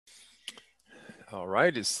All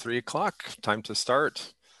right, it's 3 o'clock, time to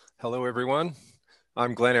start. Hello, everyone.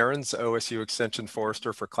 I'm Glenn Ahrens, OSU Extension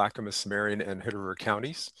Forester for Clackamas, Marion, and Hood River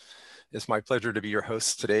counties. It's my pleasure to be your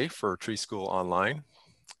host today for Tree School Online.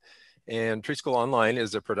 And Tree School Online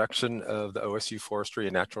is a production of the OSU Forestry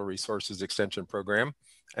and Natural Resources Extension Program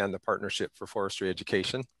and the Partnership for Forestry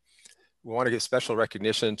Education. We want to give special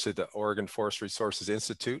recognition to the Oregon Forest Resources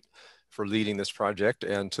Institute for leading this project,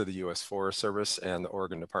 and to the U.S. Forest Service and the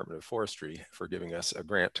Oregon Department of Forestry for giving us a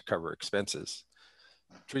grant to cover expenses.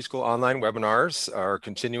 Tree School Online webinars are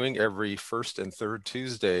continuing every first and third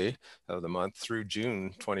Tuesday of the month through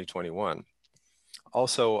June 2021.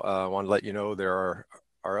 Also, I want to let you know there are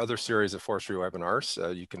our other series of forestry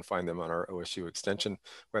webinars. You can find them on our OSU Extension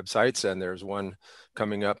websites, and there's one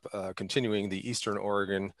coming up continuing the Eastern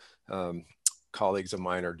Oregon. Colleagues of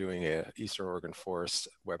mine are doing a Eastern Oregon Forest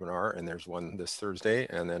webinar, and there's one this Thursday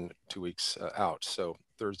and then 2 weeks out. So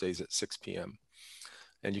Thursdays at 6 p.m.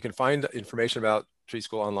 And you can find information about Tree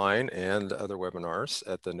School Online and other webinars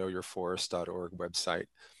at the knowyourforest.org website.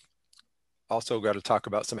 Also got to talk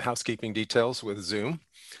about some housekeeping details with Zoom.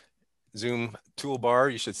 Zoom toolbar,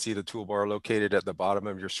 you should see the toolbar located at the bottom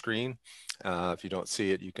of your screen. If you don't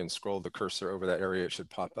see it, you can scroll the cursor over that area, it should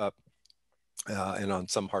pop up. And on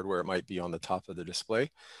some hardware, it might be on the top of the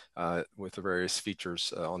display with the various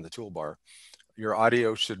features on the toolbar. Your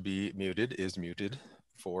audio should be muted, is muted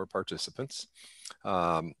for participants.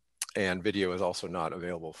 And video is also not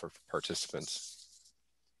available for participants.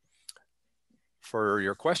 For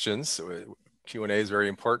your questions, Q&A is very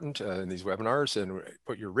important in these webinars, and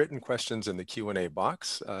put your written questions in the Q&A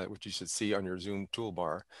box, which you should see on your Zoom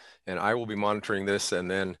toolbar. And I will be monitoring this, and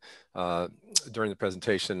then during the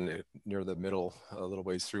presentation, near the middle, a little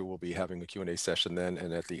ways through, we'll be having a Q&A session then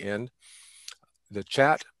and at the end. The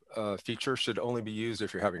chat feature should only be used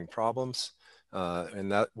if you're having problems. And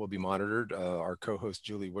that will be monitored. Our co-host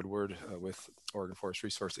Julie Woodward with Oregon Forest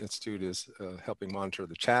Resource Institute is helping monitor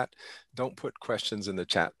the chat. Don't put questions in the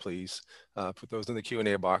chat, please. Put those in the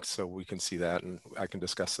Q&A box so we can see that, and I can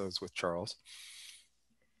discuss those with Charles.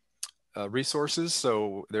 Resources,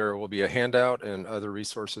 so there will be a handout and other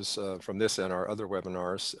resources from this and our other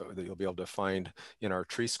webinars that you'll be able to find in our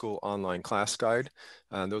Tree School Online class guide.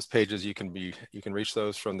 Those pages, you can reach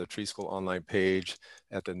those from the Tree School Online page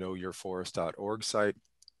at the knowyourforest.org site.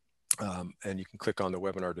 And you can click on the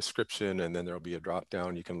webinar description, and then there'll be a drop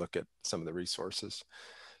down. You can look at some of the resources.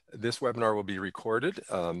 This webinar will be recorded,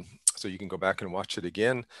 so you can go back and watch it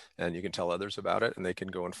again, and you can tell others about it, and they can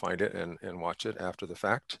go and find it and watch it after the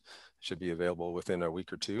fact. It should be available within a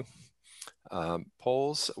week or two.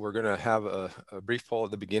 Polls, we're going to have a brief poll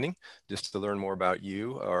at the beginning just to learn more about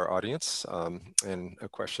you, our audience, and a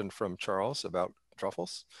question from Charles about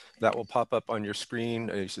truffles. That will pop up on your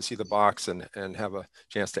screen. You should see the box and have a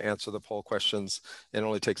chance to answer the poll questions. It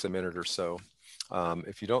only takes a minute or so.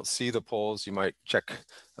 If you don't see the polls, you might check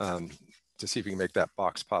to see if you can make that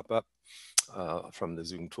box pop up from the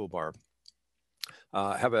Zoom toolbar.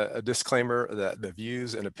 Have a disclaimer that the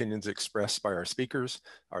views and opinions expressed by our speakers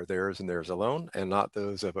are theirs and theirs alone, and not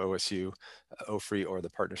those of OSU, OFRE, or the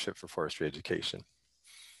Partnership for Forestry Education.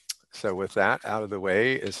 So with that out of the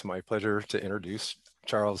way, it's my pleasure to introduce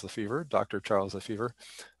Charles Lefevre, Dr. Charles Lefevre,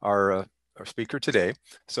 our speaker today.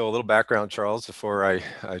 So a little background, Charles, before I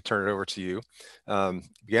turn it over to you.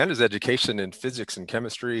 Began his education in physics and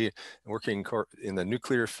chemistry, working in the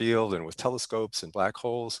nuclear field and with telescopes and black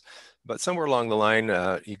holes. But somewhere along the line,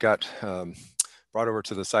 he got brought over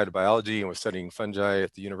to the side of biology and was studying fungi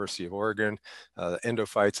at the University of Oregon, the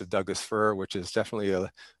endophytes of Douglas-fir, which is definitely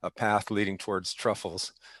a path leading towards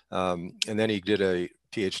truffles. And then he did a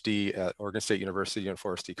Ph.D. at Oregon State University in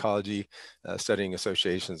forest ecology, studying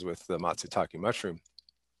associations with the Matsutake mushroom.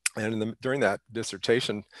 And during that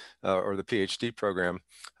dissertation or the PhD program,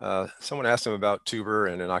 someone asked him about tuber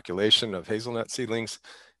and inoculation of hazelnut seedlings.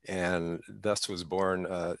 And thus was born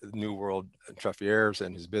New World Truffieres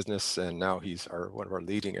and his business. And now he's one of our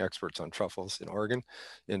leading experts on truffles in Oregon.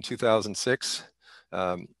 In 2006,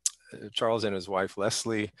 Charles and his wife,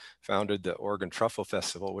 Leslie, founded the Oregon Truffle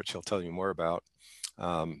Festival, which he'll tell you more about.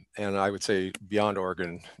 And I would say beyond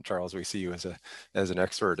Oregon, Charles, we see you as an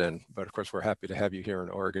expert, but of course we're happy to have you here in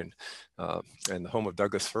Oregon and the home of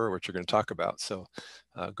Douglas-fir, which you're going to talk about. So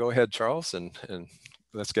go ahead, Charles, and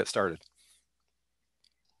let's get started.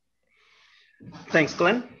 Thanks,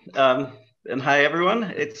 Glenn. And hi,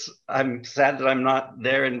 everyone. I'm sad that I'm not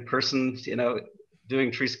there in person,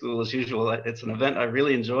 doing tree school as usual. It's an event I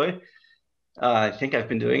really enjoy. I think I've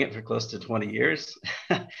been doing it for close to 20 years,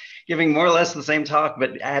 giving more or less the same talk,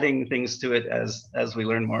 but adding things to it as we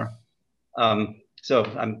learn more. So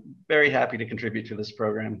I'm very happy to contribute to this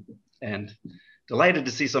program. and delighted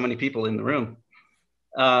to see so many people in the room.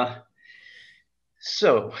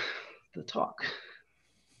 So the talk,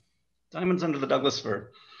 diamonds under the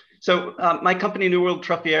Douglas-fir. So my company, New World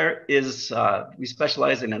Truffieres, is, we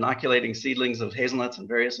specialize in inoculating seedlings of hazelnuts and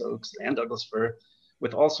various oaks and Douglas-fir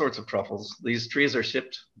with all sorts of truffles. These trees are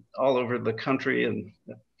shipped all over the country and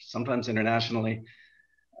sometimes internationally.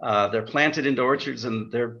 They're planted into orchards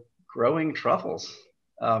and they're growing truffles.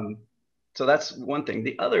 So that's one thing.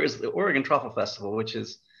 The other is the Oregon Truffle Festival, which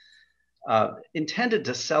is intended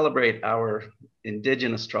to celebrate our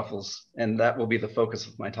indigenous truffles. And that will be the focus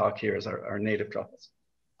of my talk here, is our native truffles.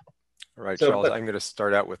 All right, So, Charles, I'm going to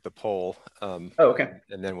start out with the poll. Okay.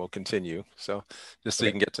 And then we'll continue. So just so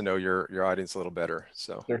you can get to know your audience a little better.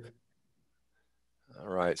 So, sure.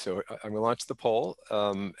 All right, so I'm going to launch the poll,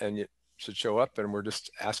 and it should show up, and we're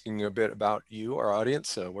just asking you a bit about you, our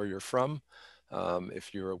audience, where you're from,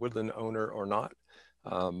 if you're a woodland owner or not.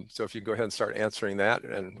 So if you go ahead and start answering that,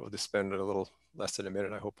 and we'll just spend a little less than a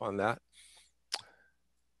minute, I hope, on that.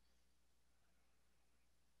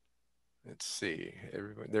 Let's see,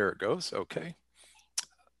 everybody, there it goes, okay.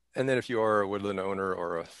 And then if you are a woodland owner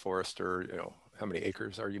or a forester, you know, how many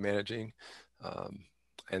acres are you managing?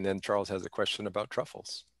 And then Charles has a question about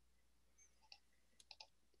truffles.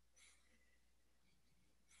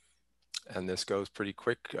 And this goes pretty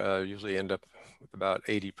quick, usually end up with about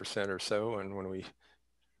 80% or so. And when we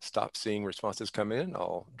stop seeing responses come in,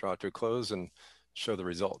 I'll draw it to a close and show the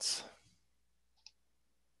results.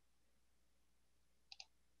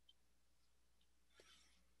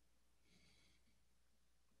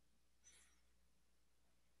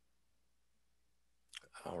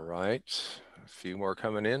 All right, a few more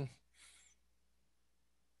coming in.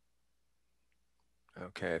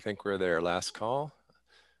 Okay, I think we're there, last call.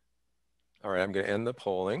 All right, I'm going to end the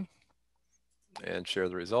polling and share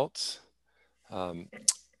the results.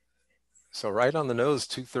 So right on the nose,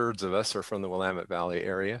 2/3 of us are from the Willamette Valley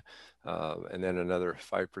area, and then another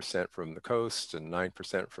 5% from the coast and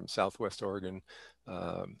 9% from Southwest Oregon,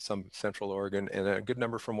 some Central Oregon, and a good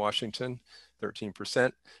number from Washington,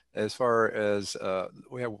 13%. As far as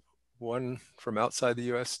we have one from outside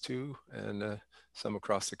the US too, and some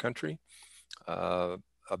across the country.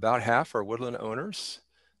 About half are woodland owners.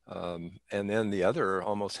 And then the other,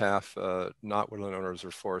 almost half, not woodland owners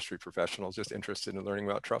or forestry professionals, just interested in learning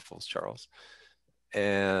about truffles, Charles.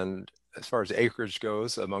 And as far as acreage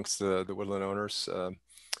goes, amongst the woodland owners,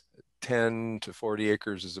 10 to 40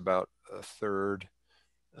 acres is about a third.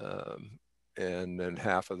 And then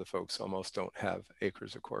half of the folks almost don't have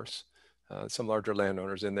acres, of course. Some larger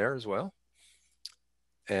landowners in there as well.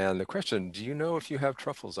 And the question, do you know if you have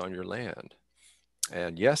truffles on your land?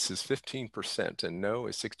 And yes is 15% and no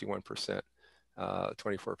is 61%.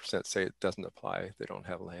 24% say it doesn't apply, they don't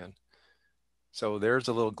have land. So there's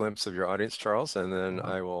a little glimpse of your audience, Charles, and then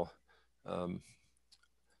I will,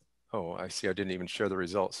 oh, I see I didn't even share the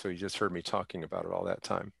results, so you just heard me talking about it all that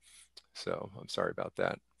time. So I'm sorry about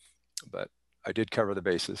that, but I did cover the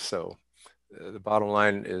bases. So the bottom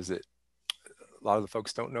line is that a lot of the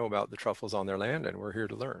folks don't know about the truffles on their land, and we're here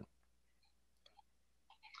to learn.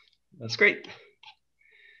 That's great.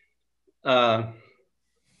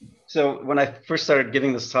 So when I first started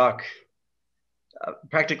giving this talk,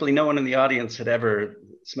 practically no one in the audience had ever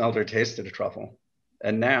smelled or tasted a truffle.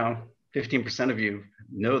 And now 15% of you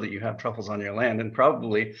know that you have truffles on your land, and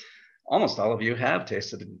probably almost all of you have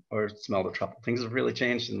tasted or smelled a truffle. Things have really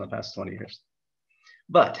changed in the past 20 years.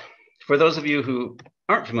 But for those of you who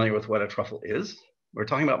aren't familiar with what a truffle is, we're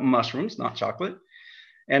talking about mushrooms, not chocolate.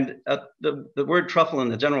 And the word truffle in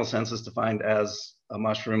the general sense is defined as a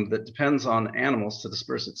mushroom that depends on animals to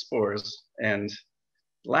disperse its spores and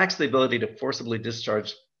lacks the ability to forcibly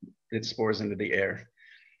discharge its spores into the air.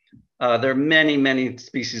 There are many, many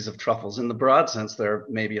species of truffles. In the broad sense, there are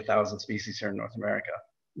maybe 1,000 species here in North America.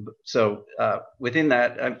 So within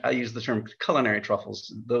that, I use the term culinary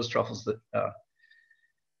truffles, those truffles that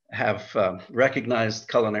have recognized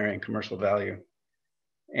culinary and commercial value.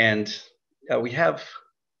 And we have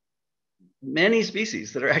many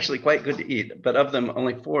species that are actually quite good to eat, but of them,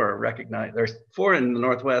 only 4 are recognized. There's 4 in the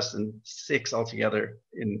Northwest and 6 altogether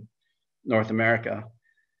in North America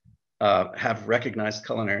have recognized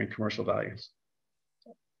culinary and commercial values.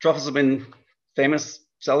 Truffles have been famous,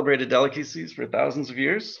 celebrated delicacies for thousands of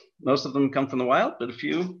years. Most of them come from the wild, but a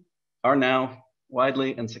few are now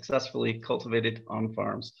widely and successfully cultivated on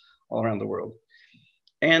farms all around the world.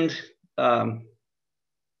 And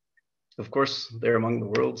of course, they're among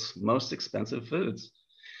the world's most expensive foods.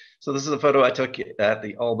 So this is a photo I took at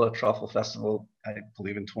the Alba Truffle Festival, I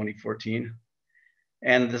believe in 2014.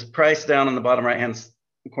 And this price down on the bottom right-hand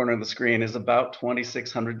corner of the screen is about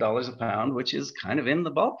 $2,600 a pound, which is kind of in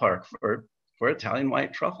the ballpark for Italian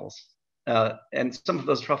white truffles. And some of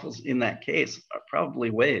those truffles in that case are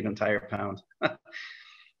probably weigh an entire pound.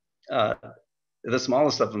 The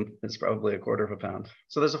smallest of them is probably a quarter of a pound.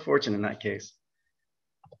 So there's a fortune in that case.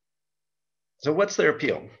 So what's their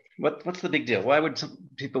appeal? What's the big deal? Why would some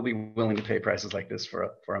people be willing to pay prices like this for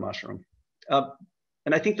a mushroom?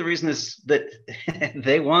 And I think the reason is that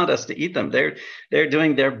they want us to eat them. They're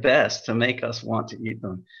doing their best to make us want to eat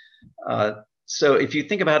them. So if you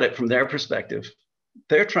think about it from their perspective,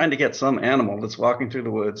 they're trying to get some animal that's walking through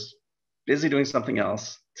the woods, busy doing something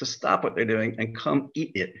else, to stop what they're doing and come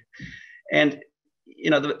eat it. And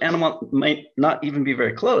the animal might not even be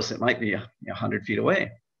very close. It might be 100 feet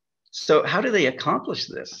away. So how do they accomplish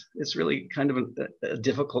this? It's really kind of a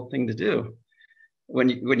difficult thing to do. When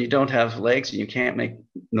you don't have legs and you can't make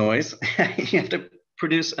noise, you have to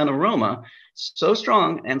produce an aroma so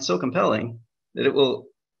strong and so compelling that it will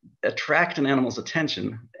attract an animal's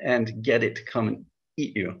attention and get it to come and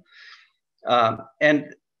eat you.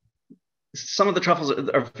 And some of the truffles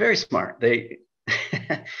are very smart. The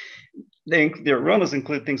aromas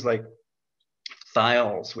include things like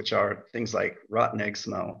thiols, which are things like rotten egg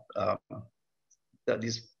smell.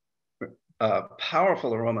 These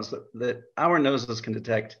powerful aromas that our noses can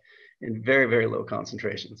detect in very, very low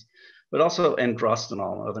concentrations, but also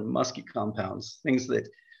androstenol, other musky compounds, things that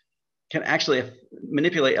can actually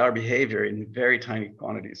manipulate our behavior in very tiny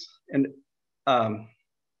quantities. And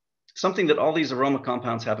something that all these aroma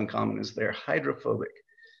compounds have in common is they're hydrophobic.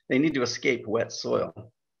 They need to escape wet soil.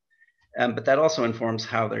 But that also informs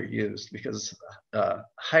how they're used, because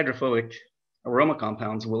hydrophobic aroma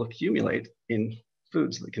compounds will accumulate in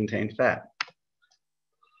foods that contain fat.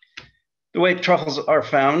 The way truffles are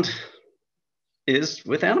found is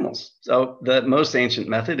with animals. So the most ancient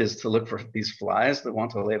method is to look for these flies that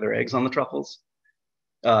want to lay their eggs on the truffles.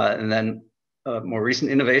 And then a more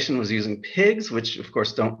recent innovation was using pigs, which of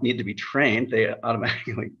course don't need to be trained. They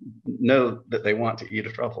automatically know that they want to eat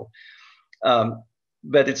a truffle.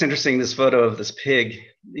 But it's interesting, this photo of this pig,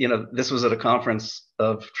 this was at a conference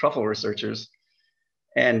of truffle researchers,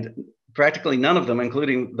 and practically none of them,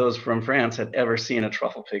 including those from France, had ever seen a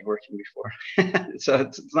truffle pig working before. So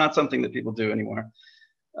it's not something that people do anymore.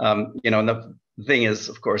 And the thing is,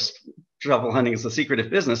 of course, truffle hunting is a secretive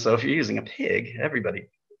business. So if you're using a pig, everybody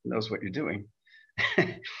knows what you're doing.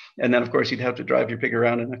 And then, of course, you'd have to drive your pig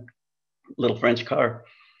around in a little French car.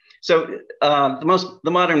 So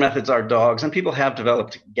the modern methods are dogs, and people have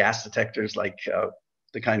developed gas detectors, like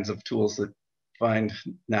the kinds of tools that find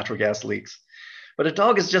natural gas leaks. But a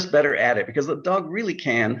dog is just better at it, because the dog really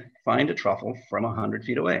can find a truffle from 100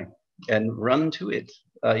 feet away and run to it,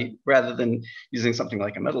 rather than using something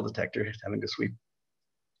like a metal detector, having to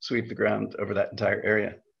sweep the ground over that entire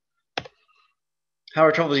area. How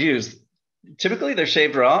are truffles used? Typically, they're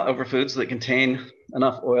shaved raw over foods that contain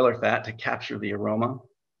enough oil or fat to capture the aroma.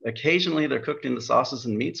 Occasionally, they're cooked into sauces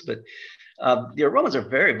and meats, but the aromas are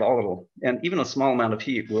very volatile, and even a small amount of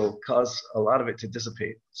heat will cause a lot of it to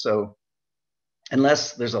dissipate. So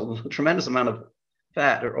unless there's a tremendous amount of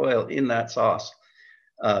fat or oil in that sauce,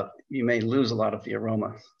 you may lose a lot of the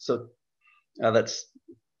aroma. So that's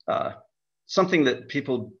something that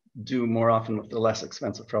people do more often with the less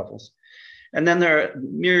expensive truffles. And then there are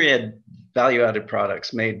myriad value-added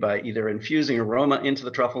products made by either infusing aroma into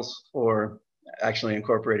the truffles or actually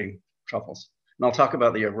incorporating truffles. And I'll talk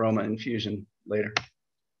about the aroma infusion later.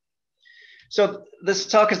 So this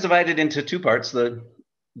talk is divided into two parts, the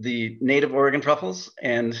native Oregon truffles,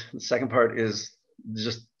 and the second part is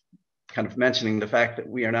just kind of mentioning the fact that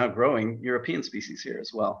we are now growing European species here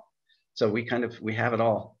as well. So we have it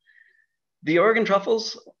all. The Oregon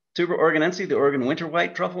truffles, Tuber oregonense, the Oregon winter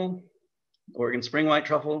white truffle, Oregon spring white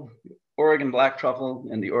truffle, Oregon black truffle,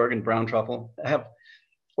 and the Oregon brown truffle. I have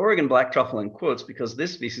Oregon black truffle in quotes because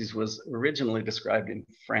this species was originally described in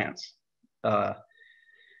France.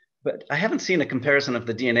 But I haven't seen a comparison of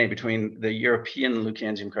the DNA between the European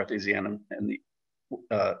Leucangium carthusianum and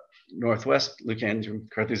the Northwest Leucangium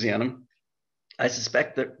carthusianum. I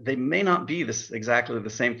suspect that they may not be exactly the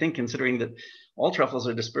same thing, considering that all truffles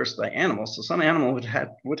are dispersed by animals. So some animal would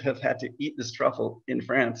have had to eat this truffle in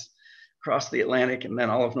France, cross the Atlantic, and then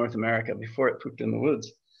all of North America before it pooped in the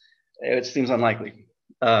woods. It seems unlikely.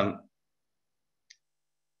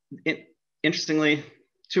 Interestingly,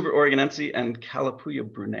 Tuber oregonense and Calipuya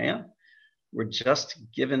brunea were just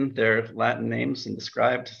given their Latin names and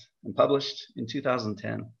described and published in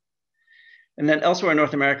 2010. And then elsewhere in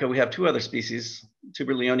North America, we have two other species,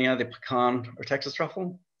 Tuber leonia, the pecan or Texas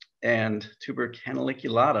truffle, and Tuber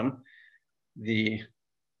canaliculatum, the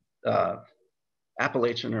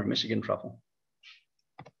Appalachian or Michigan truffle.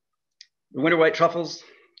 The winter white truffles,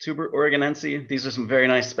 tuber oregonense. These are some very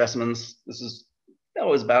nice specimens. This is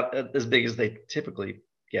always about as big as they typically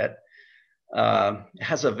get. It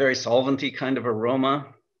has a very solventy kind of aroma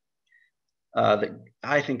that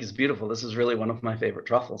I think is beautiful. This is really one of my favorite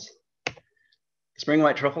truffles. Spring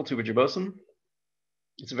white truffle, tuber gibbosum.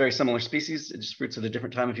 It's a very similar species. It just fruits at a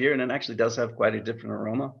different time of year, and it actually does have quite a different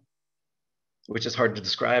aroma, which is hard to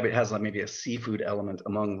describe. It has like maybe a seafood element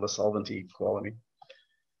among the solventy quality.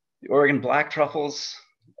 The Oregon black truffles,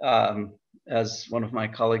 as one of my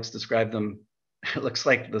colleagues described them, it looks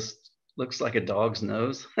like a dog's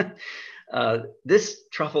nose. This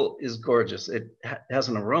truffle is gorgeous. It has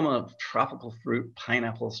an aroma of tropical fruit,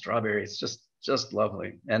 pineapple, strawberry. It's just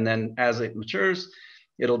lovely. And then as it matures,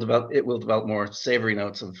 it will develop more savory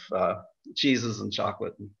notes of cheeses and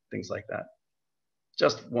chocolate and things like that.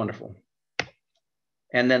 Just wonderful.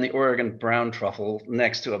 And then the Oregon brown truffle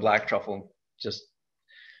next to a black truffle, just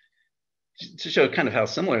to show kind of how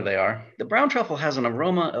similar they are. The brown truffle has an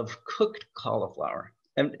aroma of cooked cauliflower.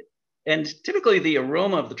 And typically the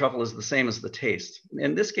aroma of the truffle is the same as the taste.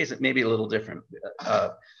 In this case, it may be a little different.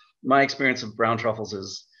 My experience of brown truffles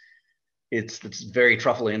is it's very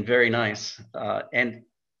truffly and very nice. And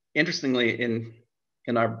interestingly, in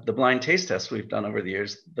the blind taste tests we've done over the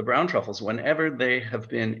years, the brown truffles, whenever they have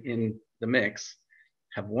been in the mix,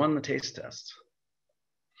 have won the taste test.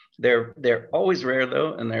 They're always rare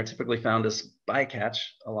though, and they're typically found as bycatch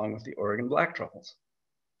along with the Oregon black truffles.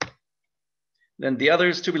 Then the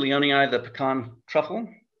others, tuber leonii, the pecan truffle.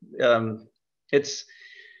 Its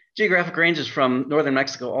geographic range is from northern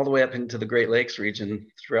Mexico all the way up into the Great Lakes region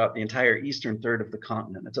throughout the entire eastern third of the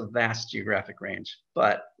continent. It's a vast geographic range,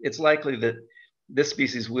 but it's likely that this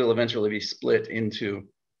species will eventually be split into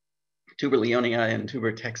tuber leonii and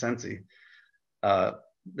tuber texense.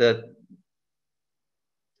 The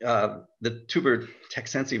tuber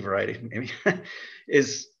texense variety maybe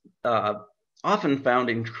is often found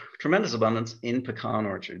in tremendous abundance in pecan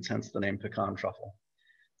orchards, hence the name pecan truffle.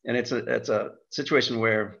 And it's a situation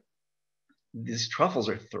where these truffles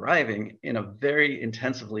are thriving in a very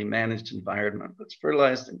intensively managed environment that's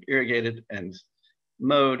fertilized and irrigated and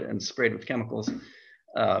mowed and sprayed with chemicals.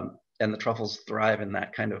 And the truffles thrive in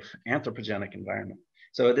that kind of anthropogenic environment.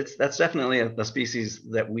 So that's definitely a species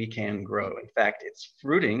that we can grow. In fact, it's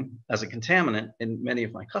fruiting as a contaminant in many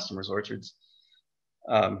of my customers' orchards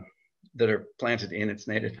that are planted in its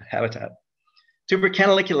native habitat. Tuber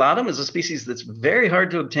canaliculatum is a species that's very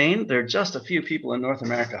hard to obtain. There are just a few people in North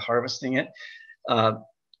America harvesting it. I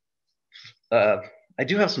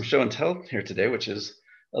do have some show and tell here today, which is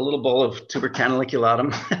a little bowl of tuber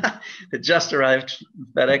canaliculatum that just arrived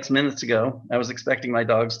FedEx minutes ago. I was expecting my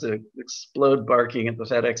dogs to explode barking at the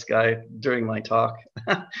FedEx guy during my talk,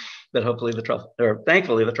 but hopefully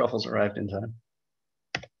thankfully the truffles arrived in time.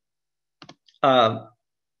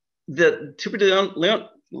 The tuber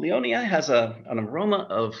leonii has an aroma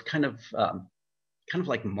of kind of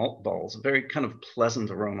like malt balls, a very kind of pleasant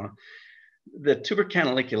aroma. The tuber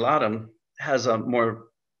canaliculatum has a more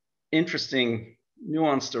interesting,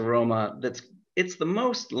 nuanced aroma it's the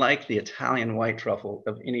most like the Italian white truffle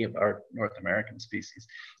of any of our North American species.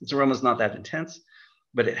 Its aroma is not that intense,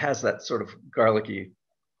 but it has that sort of garlicky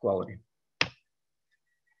quality.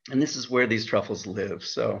 And this is where these truffles live.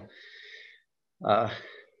 So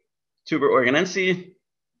tuber oregonense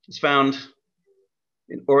is found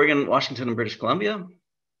in Oregon, Washington, and British Columbia.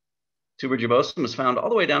 Tuber gibbosum is found all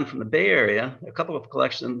the way down from the Bay Area, a couple of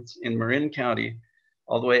collections in Marin County,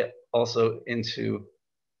 all the way also into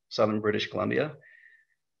southern British Columbia.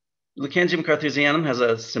 Leucangium carthusianum has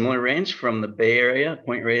a similar range from the Bay Area,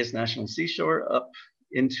 Point Reyes National Seashore, up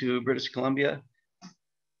into British Columbia.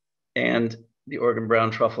 And the Oregon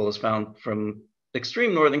brown truffle is found from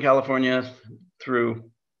extreme northern California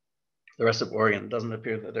through the rest of Oregon. It doesn't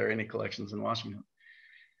appear that there are any collections in Washington.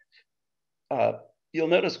 You'll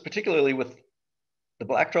notice, particularly with the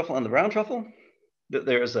black truffle and the brown truffle, that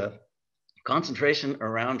there's a concentration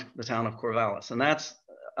around the town of Corvallis. And that's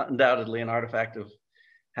undoubtedly an artifact of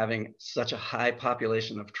having such a high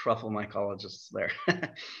population of truffle mycologists there.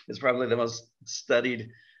 It's probably the most studied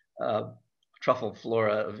truffle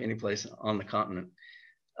flora of any place on the continent.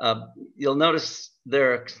 You'll notice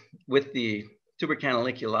there with the tuber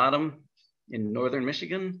canaliculatum in northern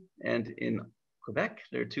Michigan and in Quebec,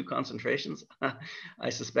 there are two concentrations. I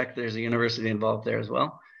suspect there's a university involved there as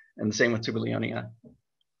well. And the same with tuber leonii.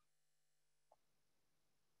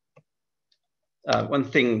 One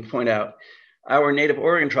thing to point out, our native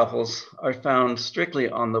Oregon truffles are found strictly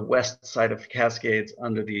on the west side of the Cascades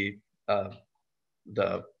under the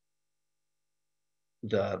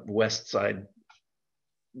west side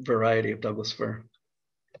variety of Douglas fir.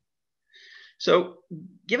 So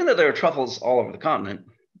given that there are truffles all over the continent,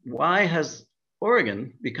 why has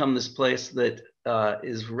Oregon become this place that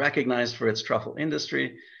is recognized for its truffle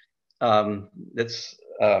industry, that's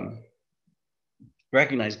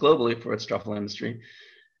recognized globally for its truffle industry,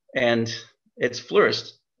 and it's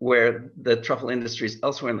flourished where the truffle industries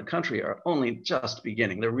elsewhere in the country are only just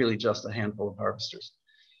beginning. They're really just a handful of harvesters.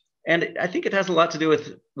 And I think it has a lot to do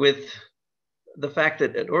with the fact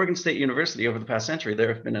that at Oregon State University over the past century,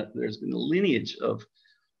 there's been a lineage of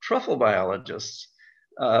truffle biologists,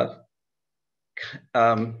 and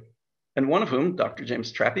one of whom, Dr. Jim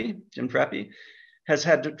Trappe, has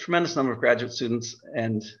had a tremendous number of graduate students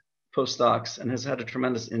and postdocs and has had a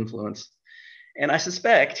tremendous influence. And I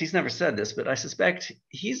suspect, he's never said this, but I suspect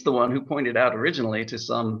he's the one who pointed out originally to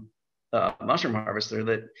some mushroom harvester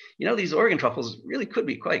that, these Oregon truffles really could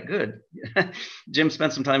be quite good. Jim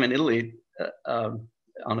spent some time in Italy on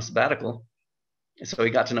a sabbatical, so he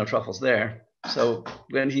got to know truffles there. So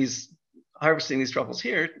when he's harvesting these truffles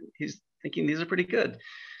here, he's thinking these are pretty good.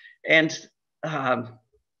 And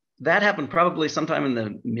that happened probably sometime in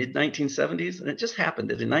the mid 1970s. And it just happened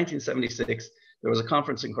that in 1976, there was a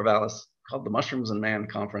conference in Corvallis called the Mushrooms and Man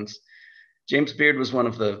Conference. James Beard was one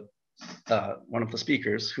of the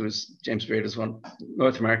speakers. James Beard is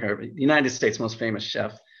North America, the United States' most famous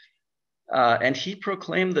chef. And he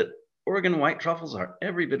proclaimed that Oregon white truffles are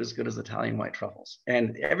every bit as good as Italian white truffles.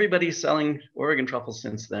 And everybody selling Oregon truffles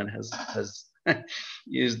since then has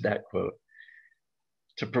used that quote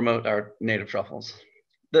to promote our native truffles.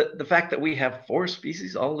 The fact that we have 4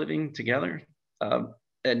 species all living together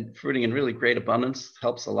and fruiting in really great abundance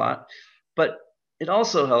helps a lot. But it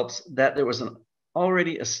also helps that there was an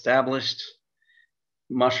already established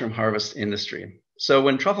mushroom harvest industry. So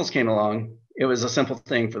when truffles came along, it was a simple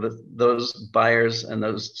thing for those buyers and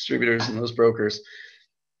those distributors and those brokers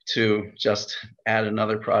to just add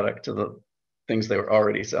another product to the things they were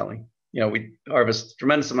already selling. We harvest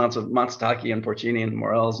tremendous amounts of matsutake and porcini and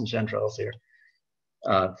morels and chanterelles here.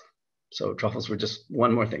 So truffles were just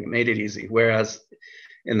one more thing. It made it easy. Whereas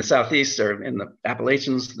in the Southeast or in the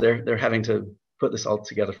Appalachians, they're having to put this all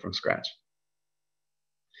together from scratch.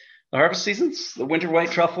 The harvest seasons, the winter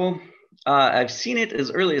white truffle, I've seen it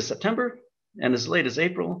as early as September and as late as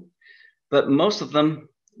April, but most of them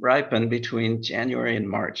ripen between January and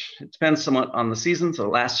March. It depends somewhat on the season. So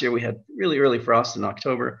last year we had really early frost in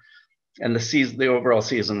October, and the overall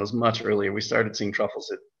season was much earlier. We started seeing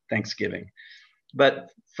truffles at Thanksgiving. But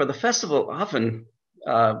for the festival, often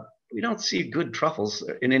we don't see good truffles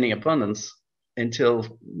in any abundance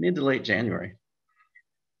until mid to late January.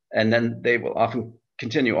 And then they will often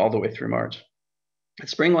continue all the way through March.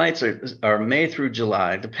 Spring whites are May through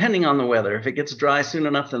July, depending on the weather. If it gets dry soon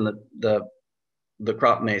enough, then the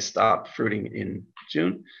crop may stop fruiting in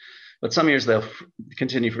June. But some years they'll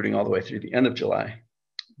continue fruiting all the way through the end of July.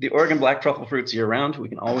 The Oregon black truffle fruits year round. We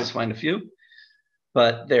can always find a few,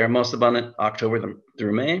 but they are most abundant October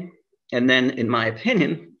through May. And then, in my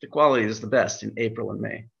opinion, the quality is the best in April and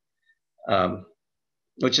May,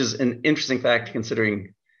 which is an interesting fact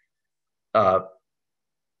considering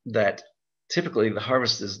that typically the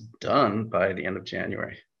harvest is done by the end of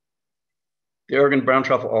January. The Oregon brown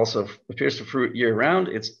truffle also appears to fruit year round.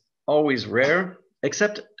 It's always rare,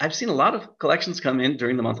 except I've seen a lot of collections come in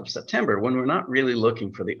during the month of September when we're not really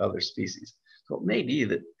looking for the other species. So it may be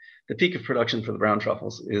that the peak of production for the brown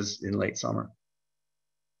truffles is in late summer.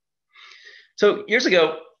 So years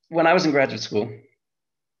ago, when I was in graduate school,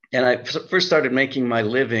 and I first started making my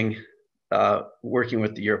living working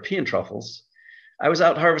with the European truffles, I was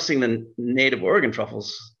out harvesting the native Oregon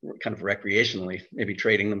truffles kind of recreationally, maybe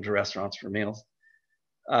trading them to restaurants for meals.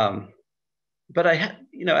 But I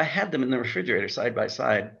had them in the refrigerator side by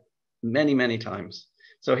side many, many times.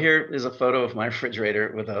 So here is a photo of my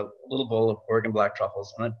refrigerator with a little bowl of Oregon black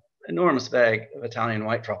truffles and an enormous bag of Italian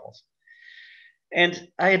white truffles. And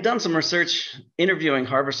I had done some research interviewing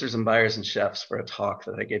harvesters and buyers and chefs for a talk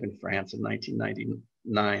that I gave in France in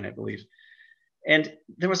 1999, I believe. And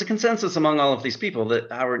there was a consensus among all of these people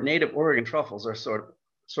that our native Oregon truffles are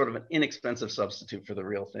sort of an inexpensive substitute for the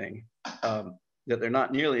real thing, that they're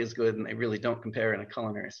not nearly as good and they really don't compare in a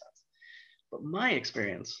culinary sense. But my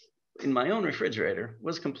experience in my own refrigerator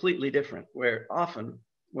was completely different, where often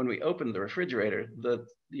when we opened the refrigerator,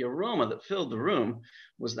 the aroma that filled the room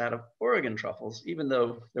was that of Oregon truffles, even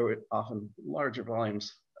though there were often larger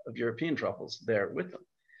volumes of European truffles there with them.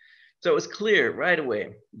 So it was clear right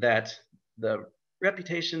away that the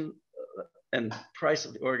reputation and price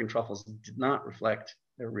of the Oregon truffles did not reflect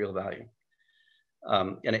their real value.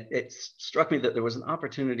 And it struck me that there was an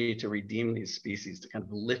opportunity to redeem these species, to kind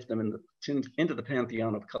of lift them into the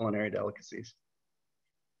pantheon of culinary delicacies.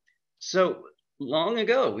 So long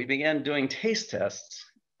ago, we began doing taste tests.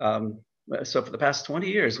 So for the past 20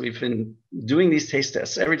 years, we've been doing these taste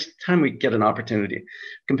tests every time we get an opportunity,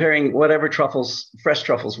 comparing whatever truffles, fresh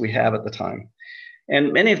truffles we have at the time.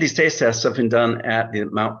 And many of these taste tests have been done at the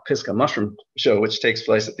Mount Pisgah Mushroom Show, which takes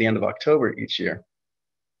place at the end of October each year.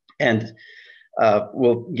 And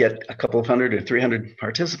we'll get a couple of 100 or 300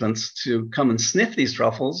 participants to come and sniff these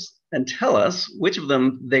truffles and tell us which of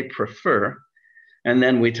them they prefer. And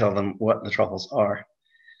then we tell them what the truffles are.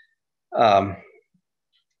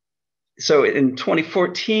 So in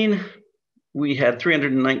 2014, we had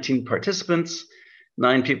 319 participants.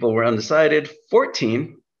 9 people were undecided.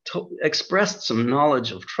 14 expressed some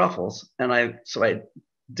knowledge of truffles, and I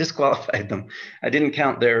disqualified them. I didn't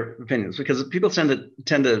count their opinions because people tend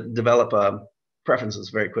to develop preferences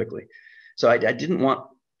very quickly. So I didn't want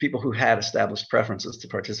people who had established preferences to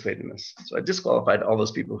participate in this. So I disqualified all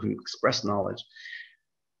those people who expressed knowledge.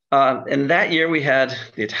 And that year we had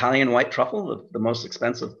the Italian white truffle, the most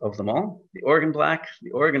expensive of them all, the Oregon black, the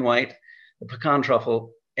Oregon white, the pecan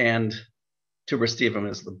truffle, and tuberostivum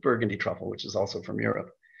is the Burgundy truffle, which is also from Europe.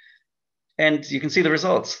 And you can see the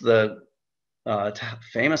results. The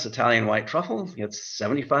famous Italian white truffle gets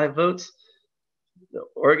 75 votes. The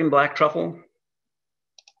Oregon black truffle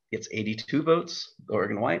gets 82 votes. The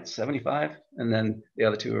Oregon white, 75. And then the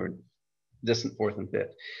other two are distant fourth and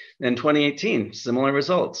fifth. In 2018, similar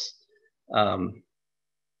results.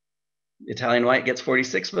 Italian white gets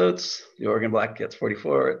 46 votes. The Oregon black gets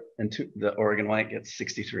 44. And the Oregon white gets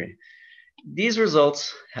 63. These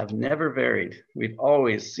results have never varied. We've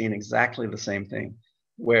always seen exactly the same thing,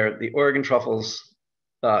 where the Oregon truffles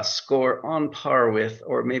score on par with,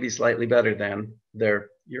 or maybe slightly better than, their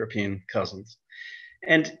European cousins.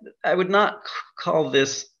 And I would not call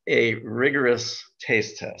this a rigorous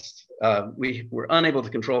taste test. We were unable to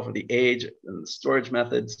control for the age and the storage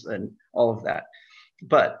methods and all of that.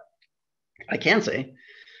 But I can say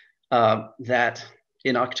that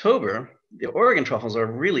in October, the Oregon truffles are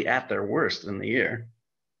really at their worst in the year.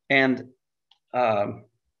 And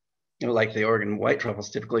like the Oregon white truffles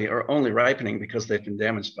typically are only ripening because they've been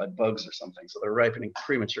damaged by bugs or something. So they're ripening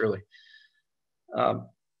prematurely. And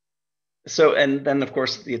then of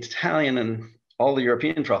course the Italian and all the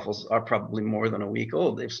European truffles are probably more than a week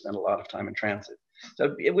old. They've spent a lot of time in transit.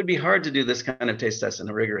 So it would be hard to do this kind of taste test in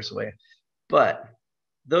a rigorous way. But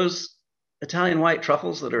those Italian white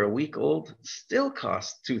truffles that are a week old still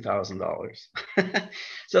cost $2,000.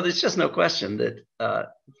 So there's just no question that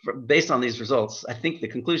based on these results, I think the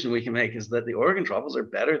conclusion we can make is that the Oregon truffles are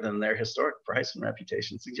better than their historic price and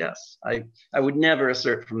reputation suggests. I would never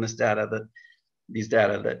assert from this data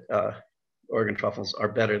that Oregon truffles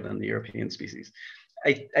are better than the European species.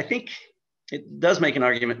 I think it does make an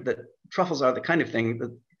argument that truffles are the kind of thing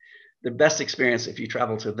that the best experience if you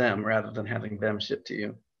travel to them rather than having them shipped to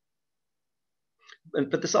you.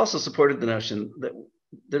 But this also supported the notion that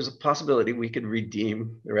there's a possibility we could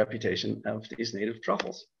redeem the reputation of these native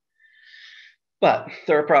truffles. But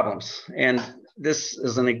there are problems. And this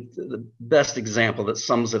is the best example that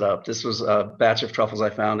sums it up. This was a batch of truffles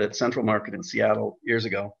I found at Central Market in Seattle years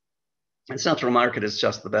ago. And Central Market is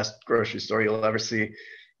just the best grocery store you'll ever see.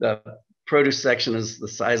 The produce section is the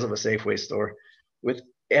size of a Safeway store with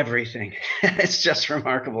everything. It's just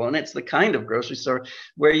remarkable. And it's the kind of grocery store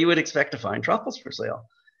where you would expect to find truffles for sale.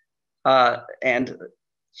 And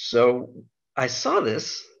so I saw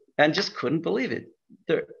this and just couldn't believe it.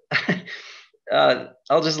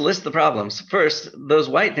 I'll just list the problems. First, those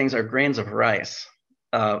white things are grains of rice.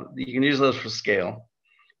 You can use those for scale.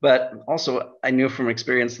 But also, I knew from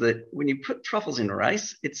experience that when you put truffles in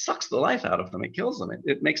rice, it sucks the life out of them. It kills them.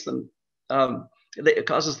 It makes them, it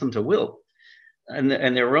causes them to wilt. And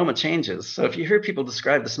the aroma changes. So if you hear people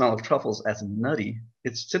describe the smell of truffles as nutty,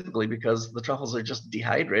 it's typically because the truffles are just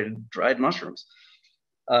dehydrated, dried mushrooms.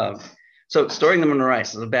 So storing them in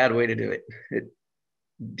rice is a bad way to do it. It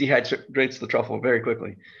dehydrates the truffle very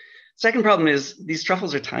quickly. Second problem is these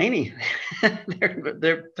truffles are tiny.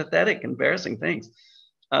 they're pathetic, embarrassing things.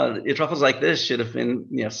 Truffles like this should have been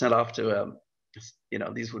sent off to,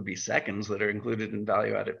 these would be seconds that are included in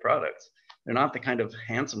value-added products. They're not the kind of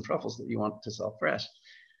handsome truffles that you want to sell fresh.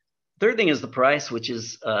 Third thing is the price, which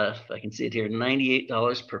is, if I can see it here,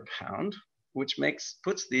 $98 per pound, which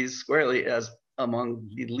puts these squarely as among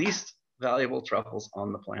the least valuable truffles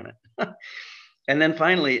on the planet. And then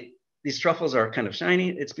finally, these truffles are kind of shiny.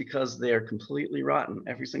 It's because they are completely rotten,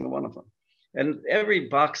 every single one of them. And every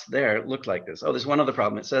box there looked like this. Oh, there's one other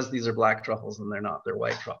problem. It says these are black truffles and they're not, they're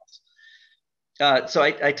white truffles. So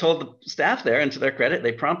I told the staff there, and to their credit,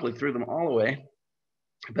 they promptly threw them all away.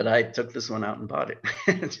 But I took this one out and bought it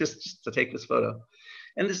just to take this photo.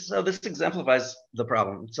 And this exemplifies the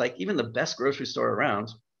problem. It's like even the best grocery store around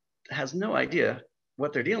has no idea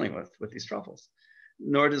what they're dealing with these truffles.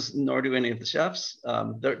 Nor do any of the chefs.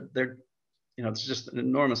 They're it's just an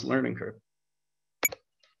enormous learning curve.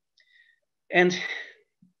 And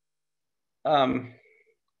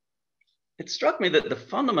it struck me that the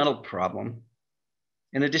fundamental problem,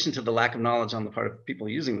 in addition to the lack of knowledge on the part of people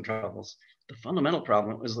using the truffles, the fundamental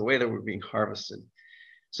problem was the way they were being harvested.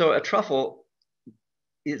 So a truffle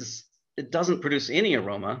it doesn't produce any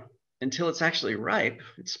aroma until it's actually ripe,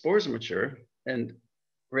 its spores are mature and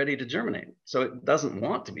ready to germinate. So it doesn't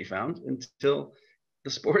want to be found until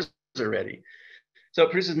the spores are ready. So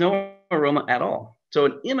it produces no aroma at all. So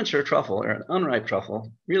an immature truffle or an unripe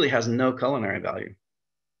truffle really has no culinary value.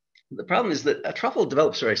 The problem is that a truffle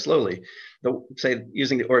develops very slowly. Say,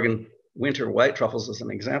 using the Oregon winter white truffles as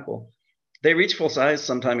an example, they reach full size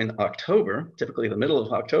sometime in October, typically the middle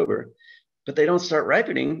of October, but they don't start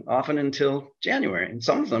ripening often until January. And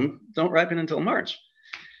some of them don't ripen until March.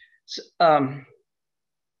 So,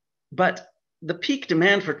 but the peak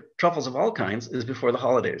demand for truffles of all kinds is before the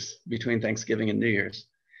holidays, between Thanksgiving and New Year's.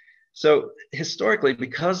 So historically,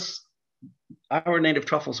 because our native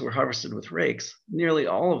truffles were harvested with rakes, nearly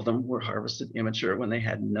all of them were harvested immature when they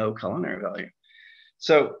had no culinary value.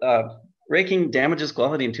 So raking damages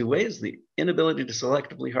quality in two ways: the inability to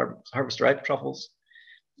selectively harvest ripe truffles,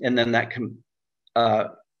 and then that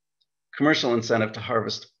commercial incentive to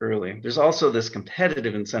harvest early. There's also this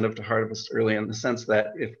competitive incentive to harvest early in the sense that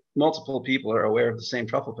if multiple people are aware of the same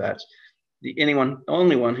truffle patch, the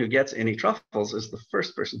only one who gets any truffles is the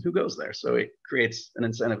first person who goes there. So it creates an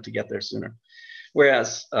incentive to get there sooner.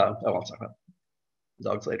 Whereas, I'll talk about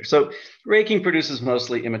dogs later. So raking produces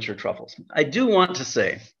mostly immature truffles. I do want to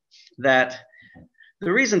say that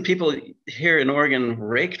the reason people here in Oregon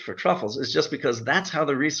raked for truffles is just because that's how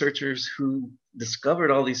the researchers who discovered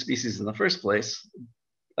all these species in the first place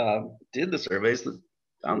did the surveys that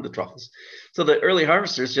found the truffles. So the early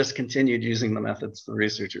harvesters just continued using the methods the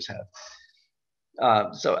researchers had.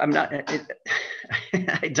 So I'm not,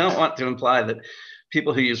 I don't want to imply that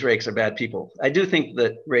people who use rakes are bad people. I do think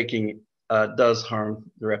that raking does harm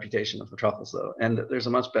the reputation of the truffles though, and that there's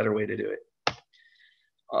a much better way to do it.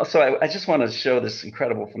 Also, I just want to show this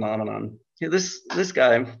incredible phenomenon. This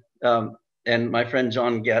guy and my friend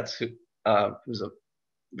John Getz, who's a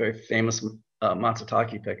very famous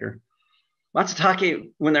matsutake picker.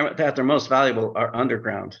 Matsutake, when they're at their most valuable, are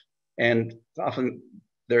underground, and often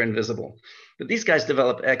they're invisible. But these guys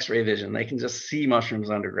develop X-ray vision. They can just see mushrooms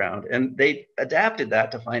underground, and they adapted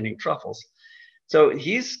that to finding truffles. So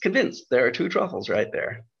he's convinced there are two truffles right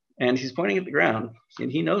there, and he's pointing at the ground, and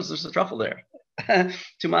he knows there's a truffle there.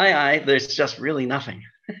 To my eye, there's just really nothing.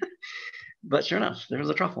 But sure enough, there's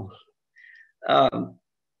a truffle. And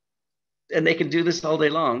they could do this all day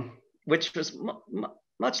long, which was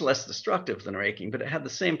much less destructive than raking, but it had the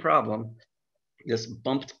same problem. This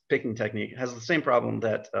bumped picking technique has the same problem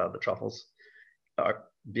that the truffles are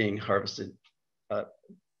being harvested,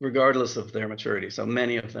 regardless of their maturity. So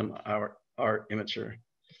many of them are immature.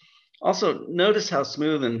 Also, notice how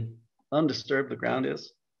smooth and undisturbed the ground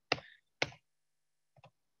is.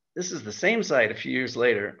 This is the same site a few years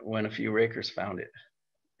later when a few rakers found it.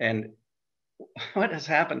 And what has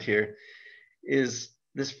happened here is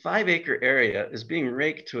this 5-acre area is being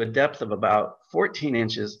raked to a depth of about 14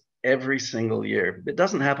 inches every single year. It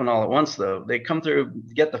doesn't happen all at once though. They come through,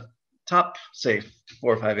 get the top, say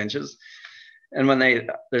 4 or 5 inches. And when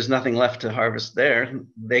there's nothing left to harvest there,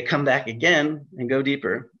 they come back again and go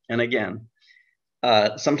deeper and again.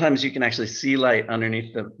 Sometimes you can actually see light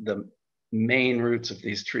underneath the main roots of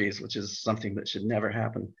these trees, which is something that should never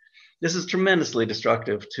happen. This is tremendously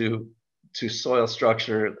destructive to soil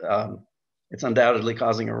structure. It's undoubtedly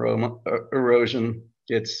causing erosion.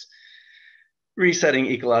 It's resetting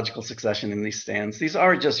ecological succession in these stands. These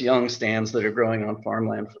are just young stands that are growing on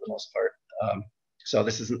farmland for the most part. So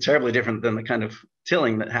this isn't terribly different than the kind of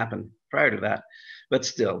tilling that happened prior to that, but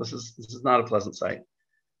still, this is not a pleasant sight.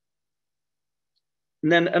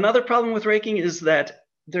 And then another problem with raking is that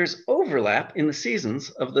there's overlap in the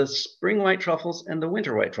seasons of the spring white truffles and the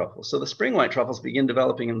winter white truffles. So the spring white truffles begin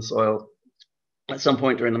developing in the soil at some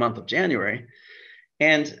point during the month of January,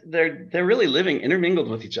 and they're really living intermingled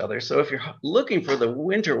with each other. So if you're looking for the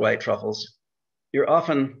winter white truffles, you're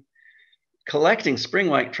often collecting spring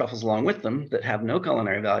white truffles along with them that have no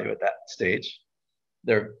culinary value at that stage.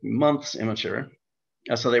 They're months immature,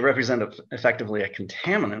 so they represent effectively a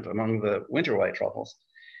contaminant among the winter white truffles.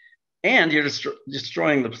 And you're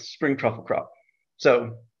destroying the spring truffle crop.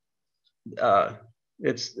 So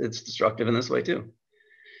it's destructive in this way too.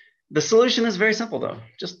 The solution is very simple though,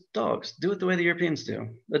 just dogs. Do it the way the Europeans do.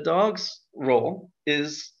 The dog's role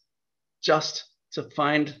is just to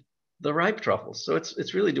find the ripe truffles. So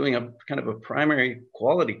it's really doing a kind of a primary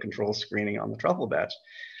quality control screening on the truffle batch.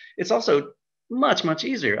 It's also much, much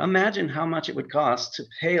easier. Imagine how much it would cost to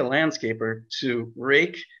pay a landscaper to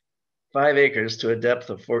rake 5 acres to a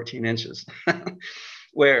depth of 14 inches.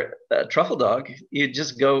 Where a truffle dog, you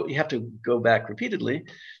have to go back repeatedly.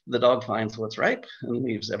 The dog finds what's ripe and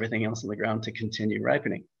leaves everything else on the ground to continue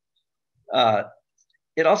ripening.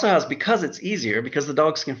 It also has, because it's easier, because the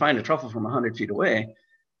dogs can find a truffle from 100 feet away,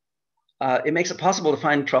 it makes it possible to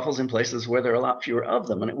find truffles in places where there are a lot fewer of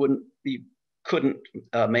them, and you couldn't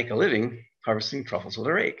make a living harvesting truffles with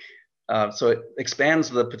a rake. So it expands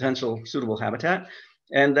the potential suitable habitat,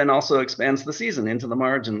 and then also expands the season into the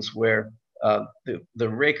margins where the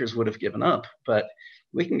rakers would have given up, but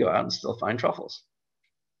we can go out and still find truffles.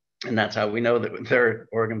 And that's how we know that there are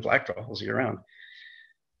Oregon black truffles year round.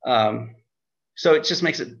 So it just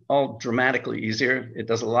makes it all dramatically easier. It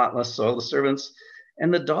does a lot less soil disturbance.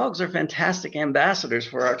 And the dogs are fantastic ambassadors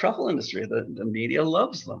for our truffle industry. The media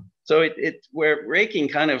loves them. So where raking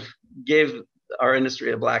kind of gave our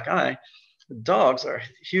industry a black eye, the dogs are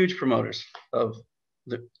huge promoters of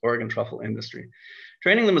the Oregon truffle industry.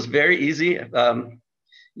 Training them was very easy.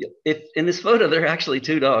 If in this photo, there are actually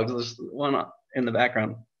 2 dogs. There's one in the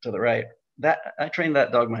background to the right. I trained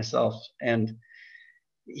that dog myself, and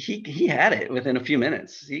he had it within a few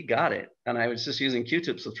minutes. He got it, and I was just using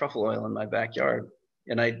Q-tips with truffle oil in my backyard,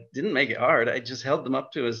 and I didn't make it hard. I just held them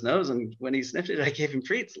up to his nose, and when he sniffed it, I gave him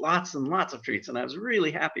treats, lots and lots of treats, and I was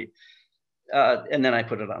really happy. And then I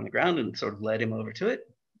put it on the ground and sort of led him over to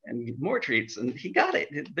it, and more treats, and he got it.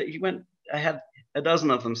 He went. I had a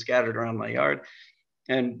dozen of them scattered around my yard,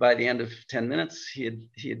 and by the end of 10 minutes, he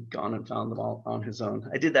had gone and found them all on his own.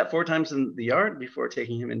 I did that 4 times in the yard before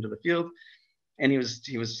taking him into the field, and he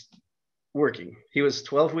was working. He was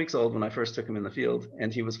 12 weeks old when I first took him in the field,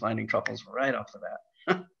 and he was finding truffles right off the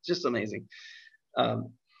bat. Just amazing.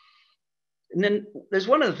 And then there's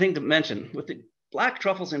one other thing to mention with the black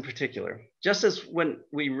truffles in particular. Just as when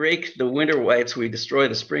we rake the winter whites, we destroy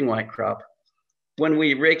the spring white crop. When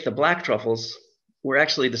we rake the black truffles, we're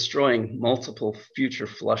actually destroying multiple future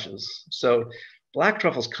flushes. So black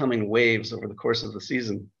truffles come in waves over the course of the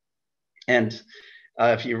season. And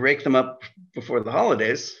if you rake them up before the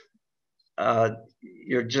holidays,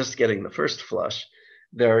 you're just getting the first flush.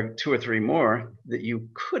 There are 2 or 3 more that you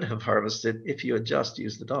could have harvested if you had just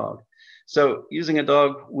used the dog. So using a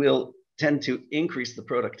dog will tend to increase the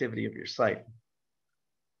productivity of your site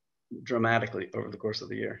dramatically over the course of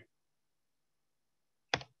the year.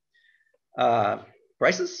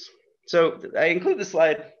 Prices. So I include this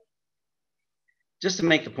slide just to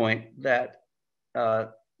make the point that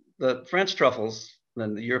the French truffles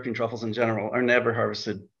and the European truffles in general are never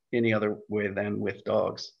harvested any other way than with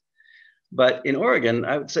dogs. But in Oregon,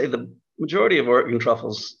 I would say the majority of Oregon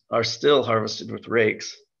truffles are still harvested with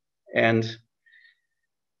rakes.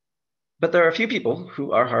 But there are a few people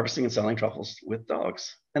who are harvesting and selling truffles with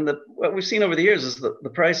dogs. And what we've seen over the years is that the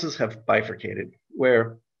prices have bifurcated,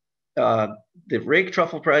 where the rake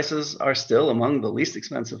truffle prices are still among the least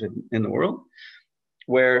expensive in the world,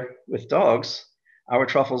 where with dogs, our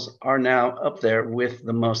truffles are now up there with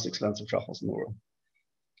the most expensive truffles in the world.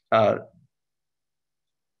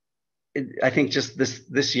 I think just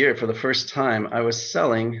this year, for the first time, I was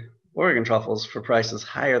selling Oregon truffles for prices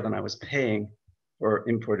higher than I was paying for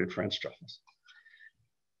imported French truffles.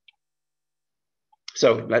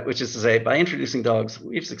 So, which is to say, by introducing dogs,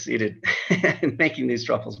 we've succeeded in making these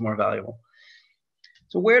truffles more valuable.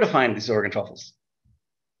 So where to find these Oregon truffles?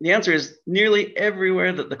 The answer is nearly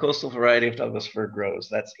everywhere that the coastal variety of Douglas-fir grows.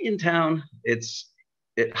 That's in town, it's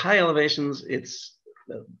at high elevations, it's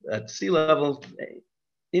at sea level,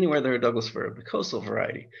 anywhere there are Douglas-fir, the coastal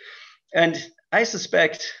variety. And I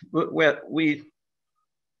suspect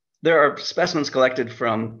there are specimens collected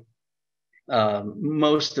from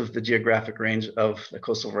most of the geographic range of the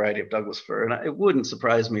coastal variety of Douglas-fir. And it wouldn't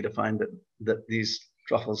surprise me to find that these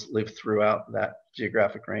truffles live throughout that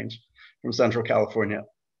geographic range, from Central California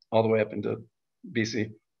all the way up into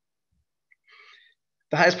BC.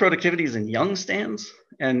 The highest productivity is in young stands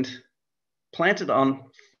and planted on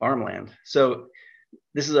farmland. So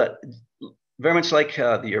this is very much like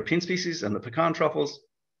the European species and the pecan truffles.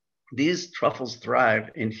 These truffles thrive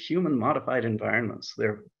in human-modified environments.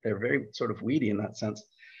 They're very sort of weedy in that sense.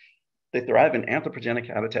 They thrive in anthropogenic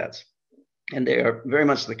habitats, and they are very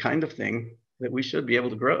much the kind of thing that we should be able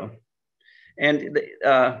to grow. And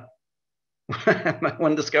my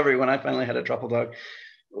one discovery when I finally had a truffle dog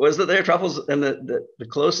was that there are truffles, and the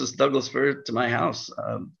closest Douglas-fir to my house,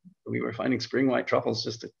 we were finding spring white truffles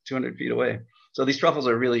just 200 feet away. So these truffles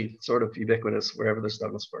are really sort of ubiquitous wherever there's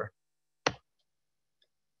Douglas-fir.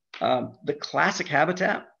 The classic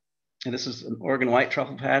habitat, and this is an Oregon white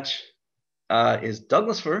truffle patch, is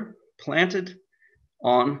Douglas-fir planted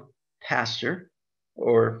on pasture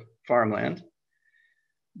or farmland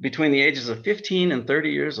between the ages of 15 and 30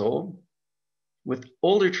 years old, with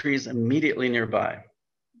older trees immediately nearby.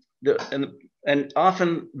 And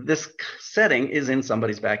often this setting is in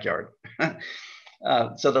somebody's backyard.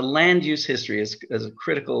 So the land use history is a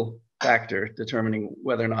critical factor determining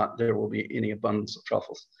whether or not there will be any abundance of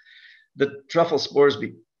truffles. The truffle spores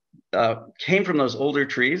came from those older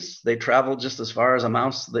trees. They traveled just as far as a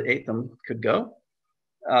mouse that ate them could go.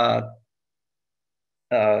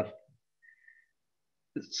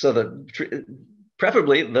 So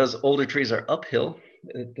preferably those older trees are uphill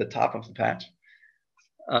at the top of the patch.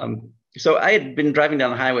 So I had been driving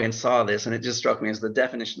down the highway and saw this, and it just struck me as the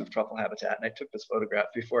definition of truffle habitat. And I took this photograph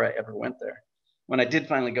before I ever went there. When I did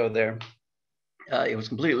finally go there, it was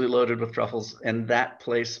completely loaded with truffles, and that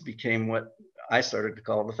place became what I started to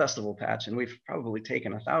call the festival patch. And we've probably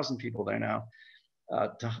taken 1,000 people there now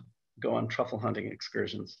to go on truffle hunting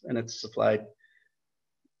excursions, and it's supplied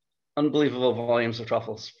unbelievable volumes of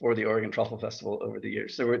truffles for the Oregon Truffle Festival over the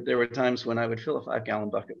years. There were times when I would fill a 5-gallon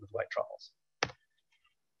bucket with white truffles.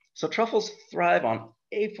 So truffles thrive on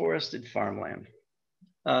afforested farmland.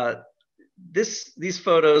 These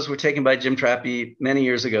photos were taken by Jim Trappy many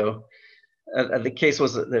years ago. The case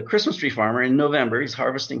was the Christmas tree farmer in November. He's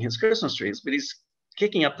harvesting his Christmas trees, but he's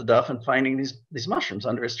kicking up the duff and finding these mushrooms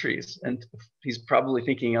under his trees. And he's probably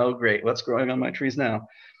thinking, oh, great, what's growing on my trees now?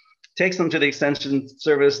 Takes them to the Extension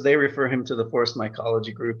Service. They refer him to the Forest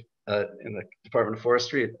Mycology group in the Department of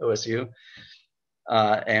Forestry at OSU.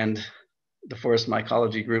 And the Forest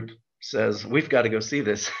Mycology group says, we've got to go see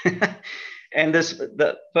this. And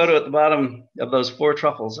the photo at the bottom of those 4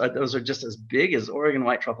 truffles, those are just as big as Oregon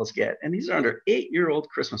white truffles get. And these are under 8-year-old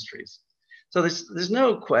Christmas trees. So there's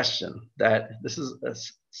no question that this is a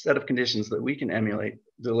set of conditions that we can emulate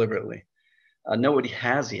deliberately. Nobody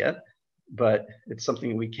has yet, but it's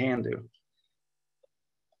something we can do.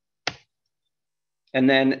 And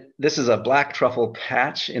then this is a black truffle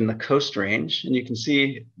patch in the Coast Range. And you can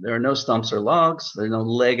see there are no stumps or logs. There are no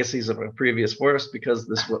legacies of a previous forest because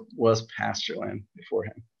this was pasture land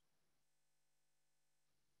beforehand.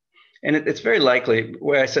 And it's very likely,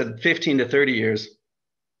 where I said 15 to 30 years,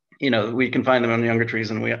 we can find them on younger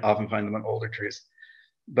trees, and we often find them on older trees.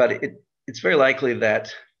 But it's very likely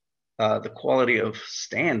that the quality of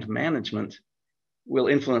stand management will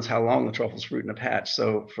influence how long the truffles fruit in a patch.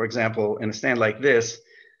 So for example, in a stand like this,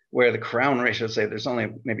 where the crown ratio, say there's only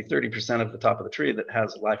maybe 30% of the top of the tree that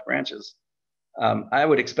has live branches, I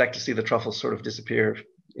would expect to see the truffles sort of disappear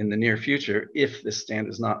in the near future if this stand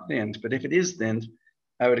is not thinned. But if it is thinned,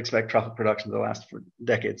 I would expect truffle production to last for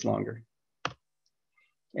decades longer.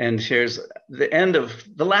 And here's the end of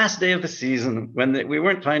the last day of the season when we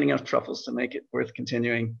weren't finding enough truffles to make it worth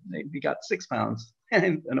continuing. We got 6 pounds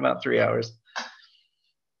in about 3 hours.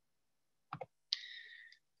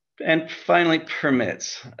 And finally,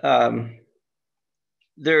 permits.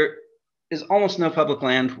 There is almost no public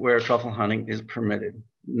land where truffle hunting is permitted.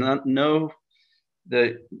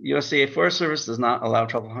 The USDA Forest Service does not allow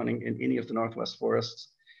truffle hunting in any of the Northwest forests.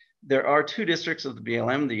 There are 2 districts of the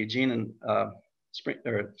BLM, the Eugene and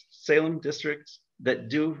Salem districts, that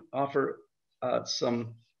do offer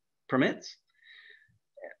some permits.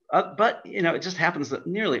 But it just happens that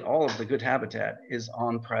nearly all of the good habitat is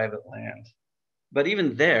on private land. But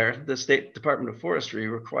even there, the State Department of Forestry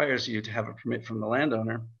requires you to have a permit from the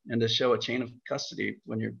landowner and to show a chain of custody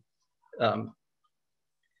when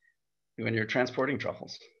you're transporting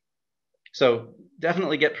truffles. So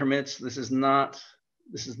definitely get permits. This is not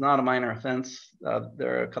a minor offense.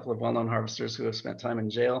 There are a couple of well-known harvesters who have spent time in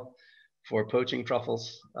jail for poaching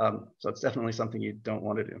truffles. So it's definitely something you don't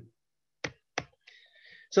want to do.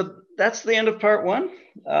 So that's the end of part 1.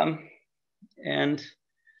 And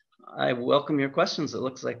I welcome your questions. It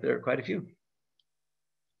looks like there are quite a few.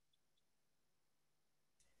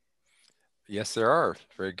 Yes, there are.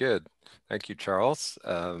 Very good. Thank you, Charles.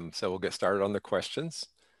 So we'll get started on the questions.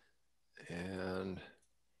 And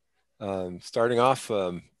starting off,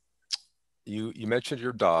 you mentioned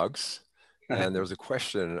your dogs, and there was a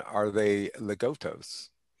question: are they Legotos?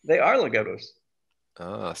 They are Legotos.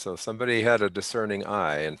 Ah, so somebody had a discerning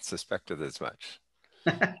eye and suspected as much.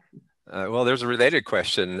 Well, there's a related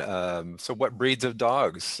question. So what breeds of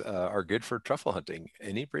dogs are good for truffle hunting?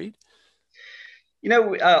 Any breed?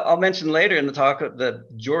 I'll mention later in the talk the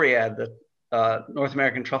Joriad, the North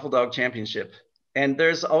American Truffle Dog Championship. And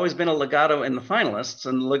there's always been a legato in the finalists,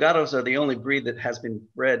 and legatos are the only breed that has been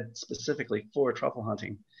bred specifically for truffle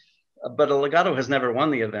hunting. But a legato has never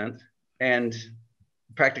won the event, and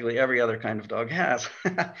practically every other kind of dog has.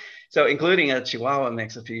 So including a Chihuahua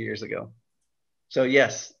mix a few years ago. So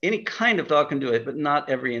yes, any kind of dog can do it, but not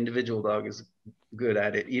every individual dog is good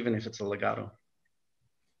at it, even if it's a legato.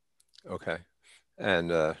 Okay.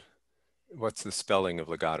 And what's the spelling of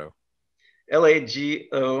legato?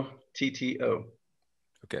 Lagotto.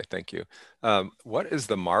 Okay, thank you. What is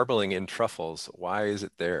the marbling in truffles? Why is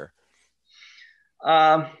it there?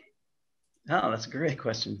 Oh, that's a great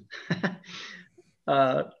question.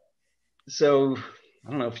 So I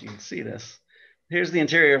don't know if you can see this. Here's the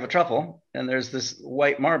interior of a truffle, and there's this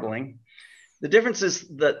white marbling. The difference is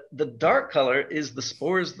that the dark color is the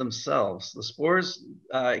spores themselves. The spores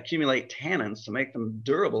accumulate tannins to make them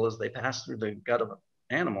durable as they pass through the gut of an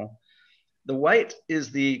animal. The white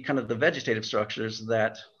is the kind of the vegetative structures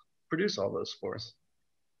that produce all those spores.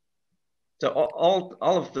 So all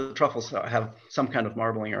of the truffles have some kind of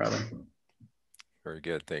marbling or other. Very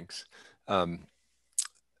good, thanks.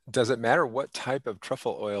 Does it matter what type of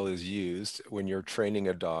truffle oil is used when you're training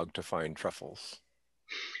a dog to find truffles?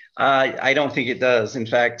 I don't think it does. In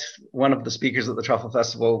fact, one of the speakers at the Truffle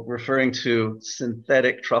Festival, referring to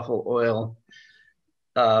synthetic truffle oil,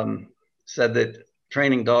 said that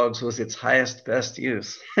training dogs was its highest, best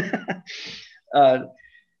use.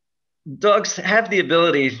 Dogs have the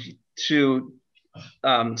ability to,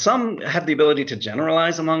 some have the ability to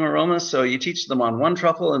generalize among aromas. So you teach them on one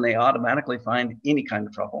truffle and they automatically find any kind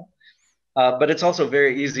of truffle. But it's also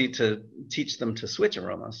very easy to teach them to switch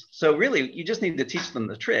aromas. So really, you just need to teach them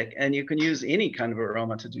the trick, and you can use any kind of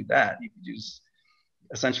aroma to do that. You could use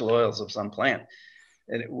essential oils of some plant,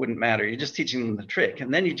 and it wouldn't matter. You're just teaching them the trick,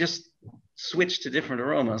 and then you just switch to different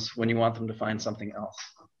aromas when you want them to find something else.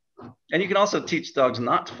 And you can also teach dogs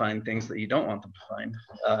not to find things that you don't want them to find.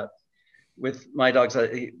 With my dogs,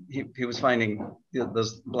 he was finding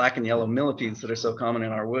those black and yellow millipedes that are so common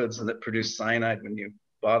in our woods and that produce cyanide when you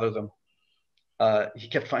bother them. He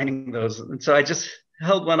kept finding those. And so I just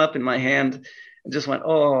held one up in my hand and just went,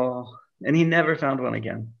 oh, and he never found one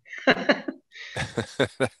again. The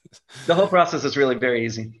whole process is really very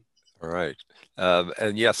easy. All right.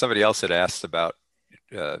 And yeah, somebody else had asked about,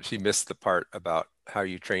 she missed the part about how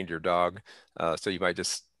you trained your dog. So you might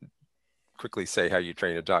just quickly say how you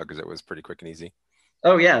train a dog because it was pretty quick and easy.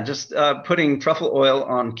 Oh, yeah. Just putting truffle oil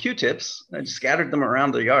on Q-tips. I just scattered them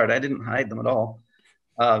around the yard. I didn't hide them at all.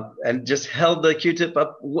 And just held the Q-tip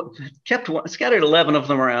up, scattered 11 of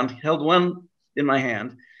them around, held one in my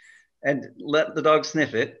hand, and let the dog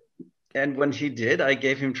sniff it. And when he did, I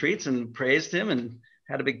gave him treats and praised him and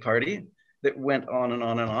had a big party that went on and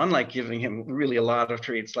on and on, like giving him really a lot of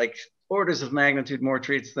treats, like orders of magnitude more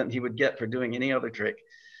treats than he would get for doing any other trick.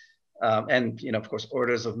 And, of course,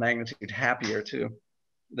 orders of magnitude happier too.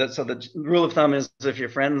 So the rule of thumb is if your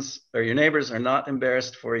friends or your neighbors are not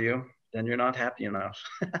embarrassed for you, then you're not happy enough.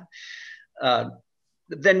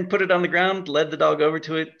 Then put it on the ground, led the dog over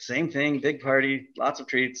to it, same thing, big party, lots of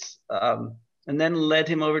treats, and then led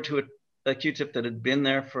him over to a Q-tip that had been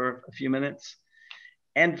there for a few minutes.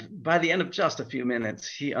 And by the end of just a few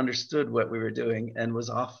minutes, he understood what we were doing and was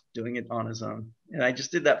off doing it on his own. And I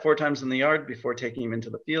just did that 4 times in the yard before taking him into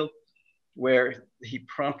the field, where he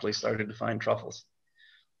promptly started to find truffles.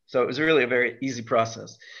 So it was really a very easy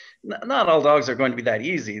process. Not all dogs are going to be that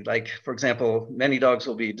easy. Like, for example, many dogs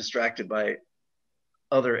will be distracted by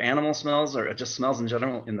other animal smells or just smells in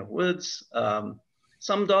general in the woods.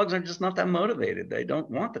 Some dogs are just not that motivated. They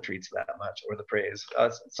don't want the treats that much or the praise.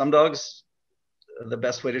 Some dogs, the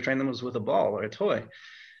best way to train them is with a ball or a toy.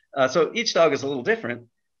 So each dog is a little different,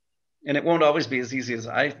 and it won't always be as easy as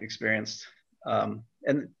I experienced.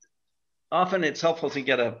 And often it's helpful to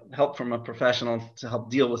get help from a professional to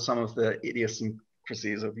help deal with some of the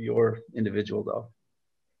idiosyncrasies of your individual dog.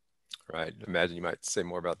 Right. Imagine you might say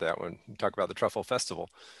more about that when you talk about the Truffle Festival.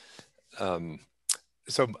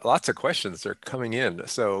 So lots of questions are coming in.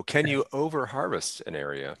 So can you over harvest an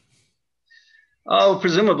area? Oh,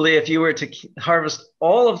 presumably if you were to harvest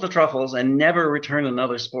all of the truffles and never return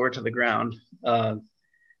another spore to the ground,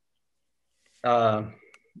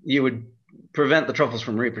 you would prevent the truffles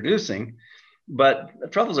from reproducing.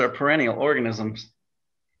 But truffles are perennial organisms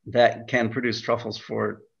that can produce truffles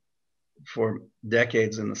for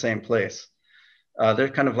decades in the same place. They're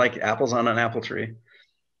kind of like apples on an apple tree.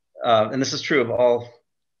 And this is true of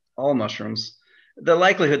all mushrooms. The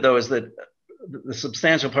likelihood, though, is that the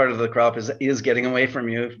substantial part of the crop is getting away from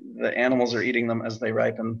you. The animals are eating them as they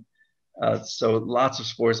ripen. So lots of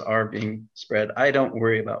spores are being spread. I don't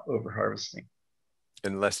worry about overharvesting.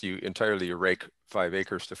 Unless you entirely rake 5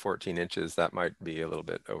 acres to 14 inches, that might be a little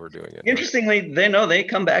bit overdoing it. Interestingly, they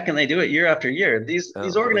come back and they do it year after year. These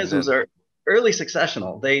organisms are early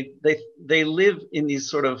successional. They live in these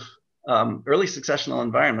sort of early successional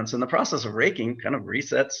environments, and the process of raking kind of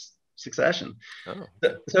resets succession. Oh,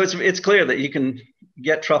 okay. So it's clear that you can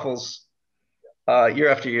get truffles year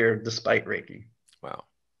after year despite raking. Wow.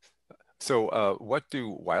 So what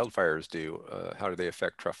do wildfires do? How do they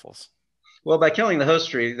affect truffles? Well, by killing the host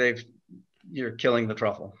tree, you're killing the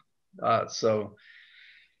truffle. So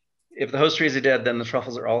if the host trees are dead, then the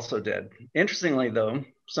truffles are also dead. Interestingly, though,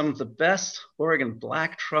 some of the best Oregon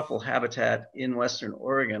black truffle habitat in Western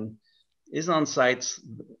Oregon is on sites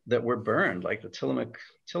that were burned, like the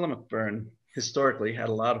Tillamook burn historically had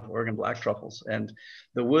a lot of Oregon black truffles, and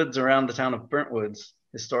the woods around the town of Burnt Woods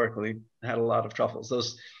historically had a lot of truffles.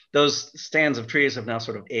 Those stands of trees have now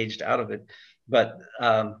sort of aged out of it, but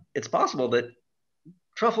it's possible that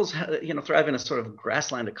truffles, thrive in a sort of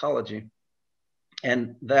grassland ecology,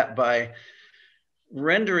 and that by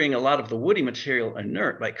rendering a lot of the woody material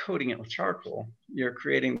inert by coating it with charcoal, you're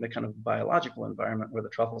creating the kind of biological environment where the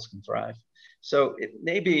truffles can thrive. So it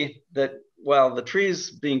may be that while the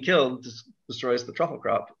trees being killed destroys the truffle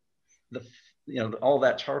crop, all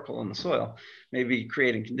that charcoal in the soil may be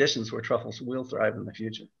creating conditions where truffles will thrive in the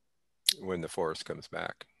future. When the forest comes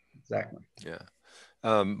back. Exactly.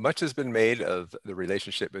 Yeah. Much has been made of the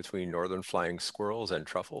relationship between northern flying squirrels and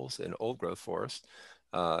truffles in old growth forests.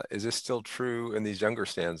 Is this still true in these younger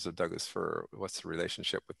stands of Douglas-fir? What's the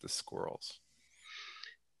relationship with the squirrels?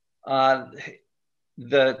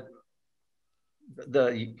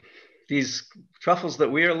 These truffles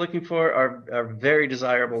that we are looking for are very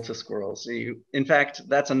desirable to squirrels. In fact,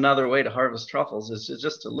 that's another way to harvest truffles, is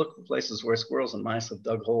just to look for places where squirrels and mice have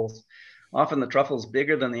dug holes. Often the truffle is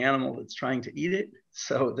bigger than the animal that's trying to eat it,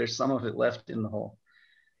 so there's some of it left in the hole.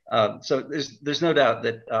 So there's no doubt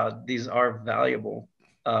that these are valuable.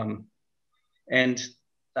 And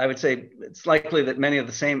I would say it's likely that many of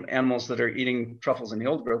the same animals that are eating truffles in the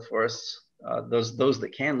old growth forests, those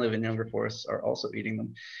that can live in younger forests, are also eating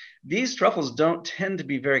them. These truffles don't tend to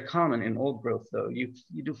be very common in old growth, though. You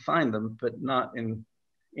do find them, but not in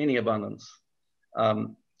any abundance.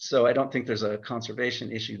 So I don't think there's a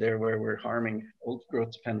conservation issue there where we're harming old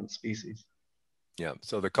growth dependent species. Yeah,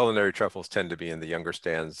 so the culinary truffles tend to be in the younger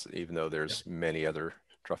stands, even though there's many other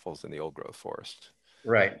truffles in the old growth forest.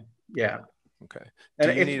 Right. Yeah. Okay.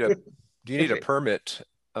 And do you need a permit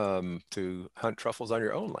to hunt truffles on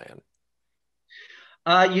your own land?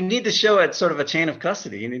 You need to show it sort of a chain of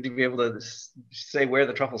custody. You need to be able to say where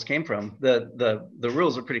the truffles came from. The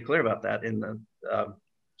rules are pretty clear about that.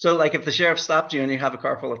 So like if the sheriff stopped you and you have a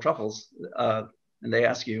car full of truffles and they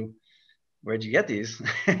ask you, where'd you get these?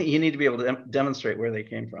 You need to be able to demonstrate where they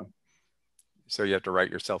came from. So you have to write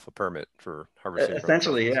yourself a permit for harvesting.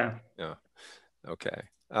 Essentially, yeah. Yeah. Okay.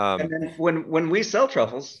 And then when we sell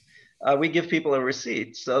truffles, we give people a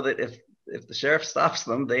receipt so that if the sheriff stops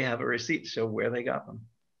them, they have a receipt to show where they got them.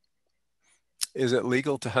 Is it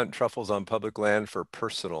legal to hunt truffles on public land for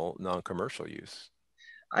personal, non-commercial use?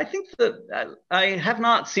 I think that I have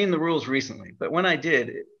not seen the rules recently, but when I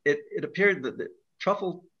did, it appeared that the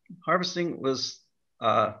truffle harvesting was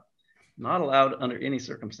not allowed under any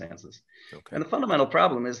circumstances. Okay. And the fundamental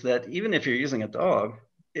problem is that even if you're using a dog,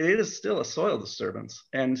 it is still a soil disturbance,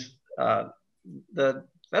 and the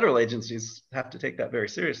federal agencies have to take that very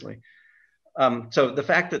seriously. So the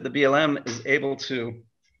fact that the BLM is able to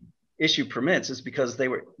issue permits is because they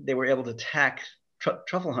were able to tack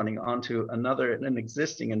truffle hunting onto an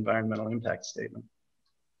existing environmental impact statement.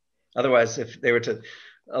 Otherwise, if they were to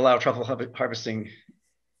allow truffle harvesting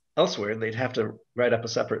elsewhere, they'd have to write up a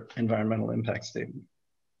separate environmental impact statement.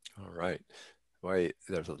 All right. Why,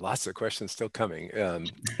 there's lots of questions still coming.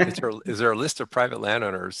 Is there a list of private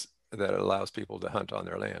landowners that allows people to hunt on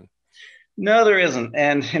their land? No, there isn't.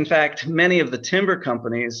 And in fact, many of the timber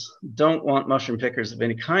companies don't want mushroom pickers of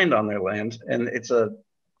any kind on their land. And it's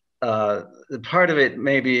part of it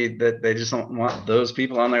may be that they just don't want those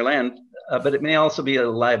people on their land, but it may also be a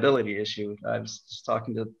liability issue. I was just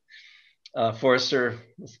talking to Forester,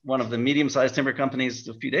 one of the medium-sized timber companies,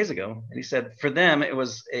 a few days ago, and he said for them it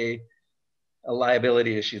was a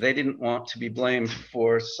liability issue. They didn't want to be blamed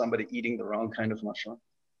for somebody eating the wrong kind of mushroom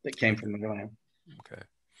that came from their land. Okay.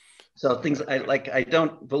 So I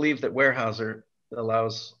don't believe that Weyerhaeuser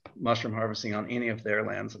allows mushroom harvesting on any of their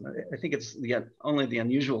lands. And I think it's only the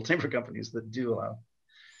unusual timber companies that do allow.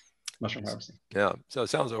 mushroom harvesting. Yeah, so it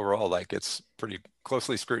sounds overall like it's pretty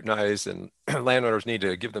closely scrutinized, and landowners need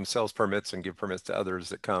to give themselves permits and give permits to others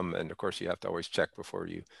that come. And of course, you have to always check before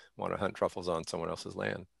you want to hunt truffles on someone else's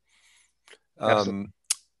land. Absolutely.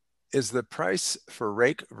 Is the price for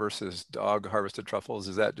rake versus dog harvested truffles,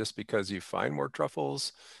 is that just because you find more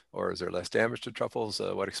truffles, or is there less damage to truffles?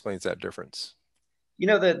 What explains that difference? You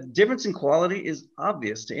know, the difference in quality is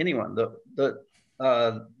obvious to anyone. The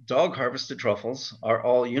dog harvested truffles are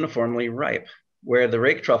all uniformly ripe, where the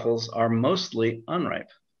rake truffles are mostly unripe.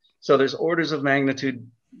 So there's orders of magnitude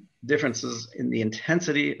differences in the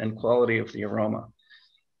intensity and quality of the aroma.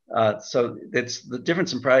 So it's the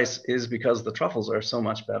difference in price is because the truffles are so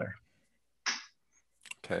much better.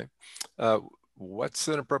 Okay. What's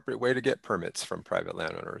an appropriate way to get permits from private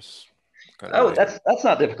landowners? Kind of Oh, related. that's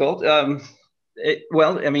not difficult.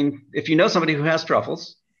 Well, I mean, if you know somebody who has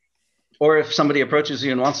truffles, or if somebody approaches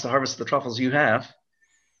you and wants to harvest the truffles you have,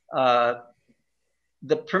 uh,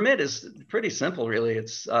 the permit is pretty simple, really.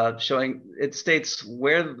 It's it states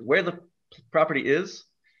where the property is,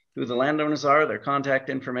 who the landowners are, their contact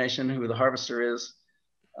information, who the harvester is,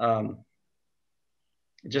 um,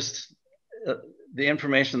 just the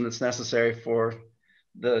information that's necessary for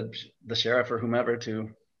the sheriff or whomever to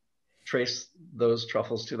trace those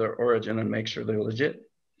truffles to their origin and make sure they're legit.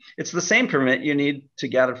 It's the same permit you need to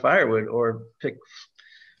gather firewood or pick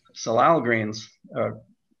salal greens.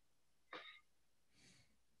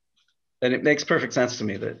 And it makes perfect sense to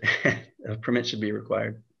me that a permit should be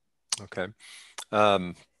required. Okay.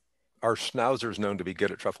 Are schnauzers known to be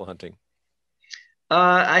good at truffle hunting?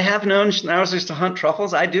 I have known schnauzers to hunt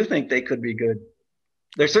truffles. I do think they could be good.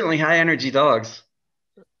 They're certainly high energy dogs.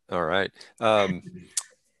 All right.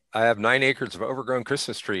 I have 9 acres of overgrown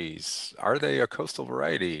Christmas trees. Are they a coastal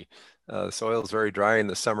variety? The soil is very dry in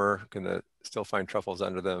the summer. Can I still find truffles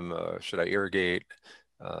under them? Should I irrigate?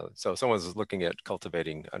 So someone's looking at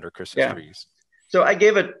cultivating under Christmas Yeah. trees. So I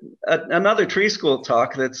gave another tree school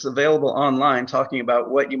talk that's available online talking about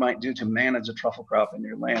what you might do to manage a truffle crop in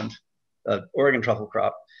your land, Oregon truffle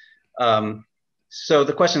crop. So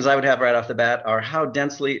the questions I would have right off the bat are how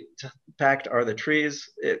densely packed are the trees?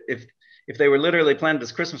 If they were literally planted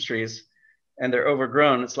as Christmas trees and they're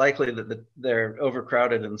overgrown, it's likely that they're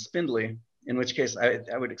overcrowded and spindly, in which case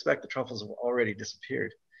I would expect the truffles have already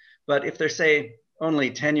disappeared. But if they're, say,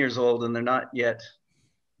 only 10 years old and they're not yet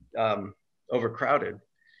overcrowded,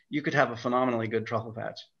 you could have a phenomenally good truffle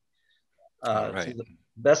patch. All So right. the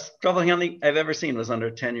best truffle hunting I've ever seen was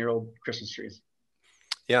under 10-year-old Christmas trees.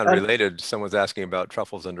 Yeah, and Um, related, someone's asking about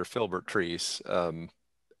truffles under filbert trees. sure.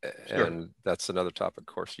 And that's another topic, of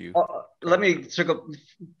course, you Let cover. me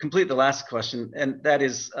complete the last question, and that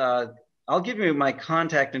is, I'll give you my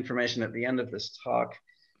contact information at the end of this talk.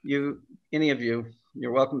 Any of you,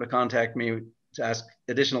 you're welcome to contact me to ask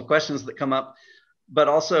additional questions that come up. But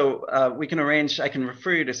also, I can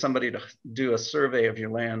refer you to somebody to do a survey of your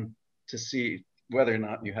land to see whether or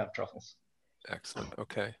not you have truffles. Excellent.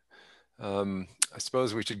 Okay. I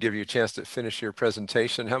suppose we should give you a chance to finish your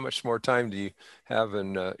presentation. How much more time do you have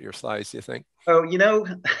in your slides, do you think? Oh,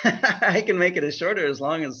 I can make it as short or as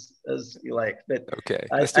long as you like, but Okay,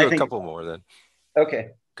 I, let's I do a think, couple more then,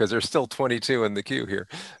 okay. because there's still 22 in the queue here.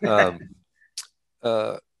 Um,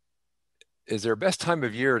 uh, is there a best time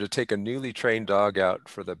of year to take a newly trained dog out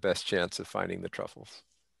for the best chance of finding the truffles?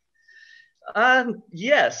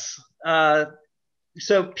 Yes.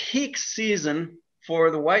 So peak season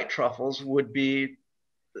for the white truffles would be,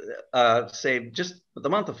 say, just the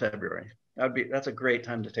month of February. That's a great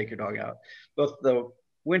time to take your dog out. Both the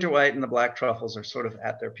winter white and the black truffles are sort of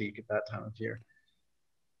at their peak at that time of year.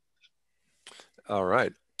 All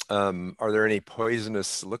right. Are there any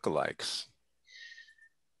poisonous lookalikes?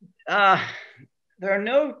 Uh, there are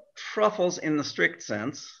no truffles in the strict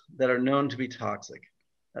sense that are known to be toxic.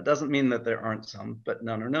 That doesn't mean that there aren't some, but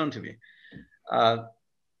none are known to be.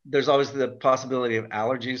 There's always the possibility of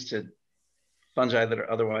allergies to fungi that are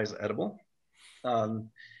otherwise edible.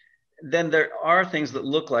 Then there are things that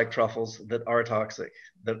look like truffles that are toxic.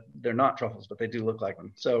 That they're not truffles, but they do look like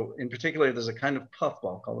them. So in particular, there's a kind of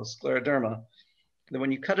puffball called a scleroderma that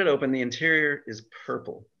when you cut it open, the interior is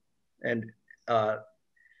purple, and uh,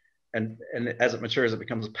 and as it matures, it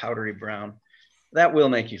becomes powdery brown. That will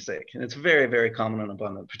make you sick, and it's very, very common and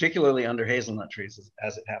abundant, particularly under hazelnut trees,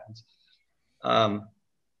 as it happens.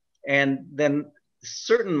 And then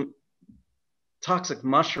certain toxic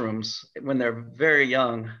mushrooms, when they're very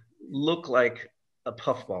young, look like a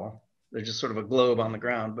puffball. They're just sort of a globe on the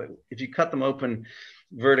ground, but if you cut them open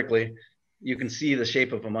vertically, you can see the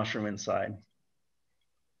shape of a mushroom inside.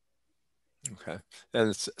 Okay. And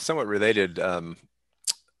it's somewhat related.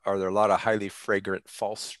 are there a lot of highly fragrant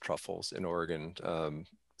false truffles in Oregon?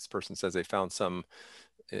 This person says they found some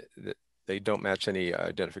that they don't match any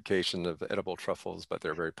identification of edible truffles, but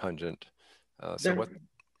they're very pungent. So what?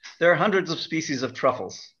 There are hundreds of species of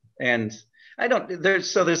truffles, and I don't.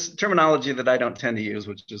 There's terminology that I don't tend to use,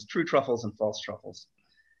 which is true truffles and false truffles,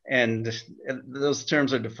 and those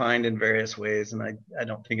terms are defined in various ways, and I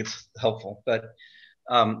don't think it's helpful. But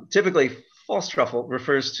typically, false truffle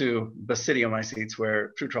refers to basidiomycetes,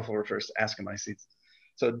 where true truffle refers to ascomycetes.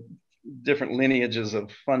 So different lineages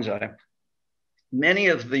of fungi. Many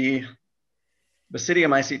of the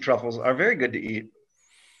basidiomycete truffles are very good to eat.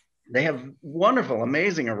 They have wonderful,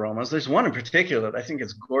 amazing aromas. There's one in particular that I think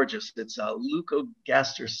is gorgeous. It's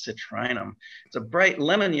Leucogaster citrinum. It's a bright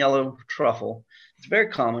lemon yellow truffle. It's very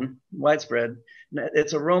common, widespread.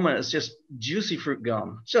 Its aroma is just juicy fruit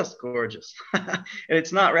gum, just gorgeous. And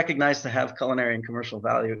it's not recognized to have culinary and commercial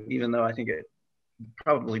value, even though I think it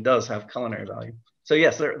probably does have culinary value. So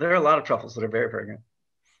yes, there are a lot of truffles that are very fragrant.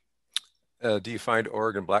 Do you find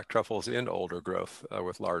Oregon black truffles in older growth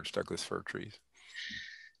with large Douglas-fir trees?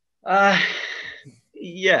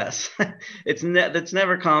 Yes, that's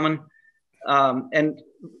never common. And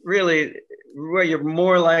really, where you're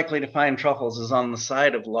more likely to find truffles is on the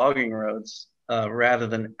side of logging roads rather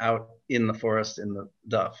than out in the forest in the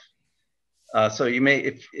duff. So you may,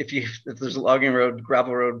 if there's a logging road,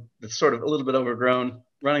 gravel road that's sort of a little bit overgrown,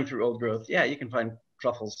 running through old growth, yeah, you can find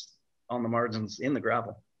truffles on the margins in the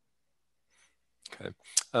gravel. Okay.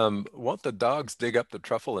 Won't the dogs dig up the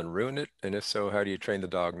truffle and ruin it? And if so, how do you train the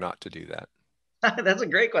dog not to do that? That's a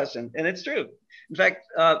great question, and it's true. In fact,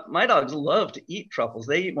 my dogs love to eat truffles.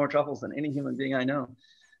 They eat more truffles than any human being I know.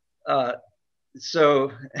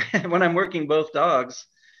 So when I'm working both dogs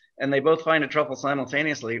and they both find a truffle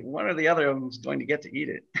simultaneously, one or the other of them is going to get to eat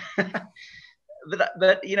it.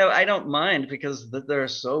 But you know, I don't mind because there are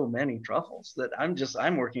so many truffles that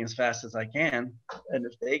I'm working as fast as I can, and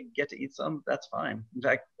if they get to eat some, that's fine. In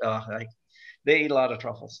fact, they eat a lot of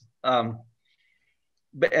truffles, and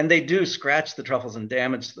they do scratch the truffles and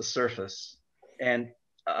damage the surface, and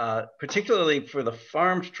particularly for the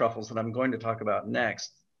farmed truffles that I'm going to talk about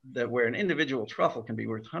next, that where an individual truffle can be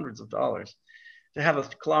worth hundreds of dollars, to have a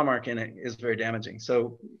claw mark in it is very damaging.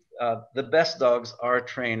 So the best dogs are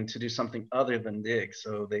trained to do something other than dig.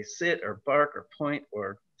 So they sit or bark or point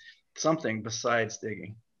or something besides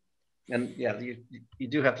digging. And yeah, you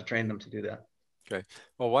do have to train them to do that. Okay.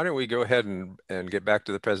 Well, why don't we go ahead and get back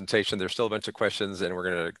to the presentation? There's still a bunch of questions, and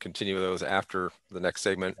we're going to continue those after the next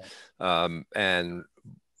segment. And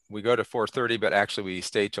we go to 4:30, but actually we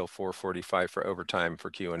stay till 4:45 for overtime for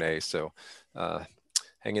Q&A. So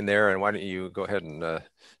hang in there, and why don't you go ahead and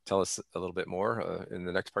tell us a little bit more in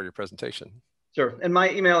the next part of your presentation. Sure, and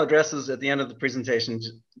my email address is at the end of the presentation.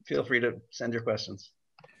 Just feel free to send your questions.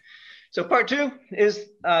 So part two is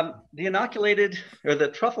the inoculated, or the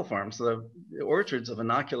truffle farms, the orchards of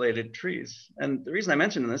inoculated trees. And the reason I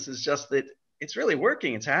mention this is just that it's really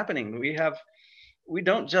working, it's happening. We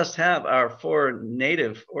don't just have our 4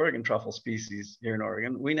 native Oregon truffle species here in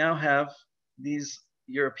Oregon. We now have these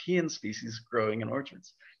European species growing in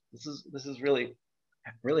orchards. This is really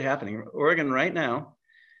happening. Oregon right now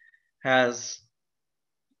has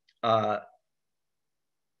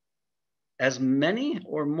as many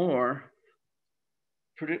or more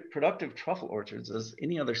productive truffle orchards as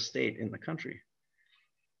any other state in the country.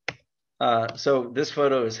 So this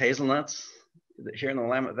photo is hazelnuts here in the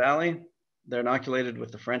Willamette Valley. They're inoculated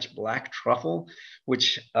with the French black truffle,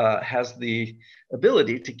 which has the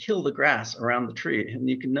ability to kill the grass around the tree. And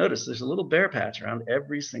you can notice there's a little bare patch around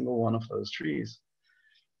every single one of those trees.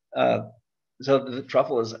 So the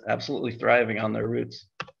truffle is absolutely thriving on their roots.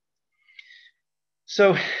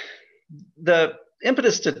 So the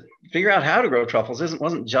impetus to figure out how to grow truffles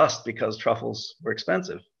wasn't just because truffles were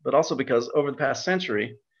expensive, but also because over the past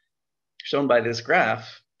century, shown by this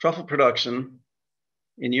graph, truffle production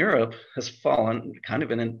in Europe has fallen kind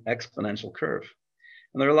of in an exponential curve.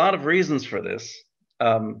 And there are a lot of reasons for this.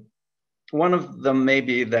 One of them may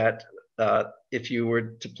be that if you were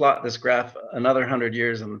to plot this graph another 100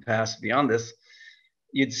 years in the past beyond this,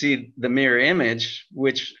 you'd see the mirror image,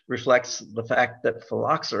 which reflects the fact that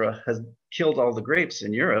phylloxera has killed all the grapes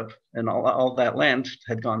in Europe, and all that land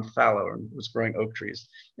had gone fallow and was growing oak trees.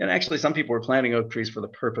 And actually, some people were planting oak trees for the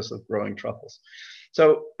purpose of growing truffles.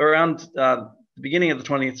 So around the beginning of the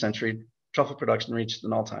 20th century, truffle production reached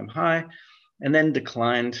an all-time high and then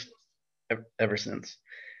declined ever since.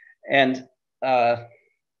 And a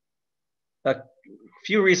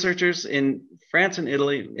few researchers in France and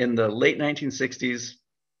Italy in the late 1960s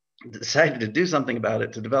decided to do something about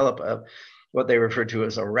it, to develop what they referred to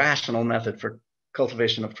as a rational method for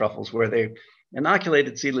cultivation of truffles, where they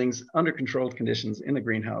inoculated seedlings under controlled conditions in the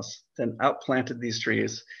greenhouse, then outplanted these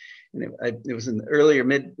trees. And it was in the earlier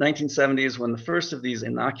mid 1970s when the first of these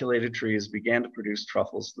inoculated trees began to produce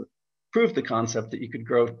truffles that proved the concept that you could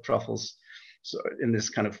grow truffles in this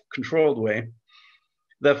kind of controlled way.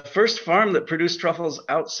 The first farm that produced truffles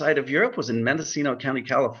outside of Europe was in Mendocino County,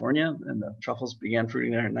 California, and the truffles began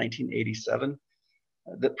fruiting there in 1987.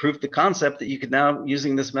 That proved the concept that you could now,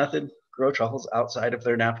 using this method, grow truffles outside of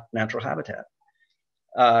their natural habitat.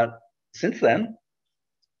 Since then,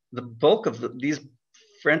 the bulk of these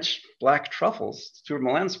French black truffles, Tour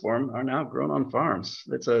Melanspore, are now grown on farms.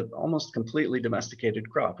 It's an almost completely domesticated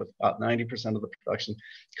crop, with about 90% of the production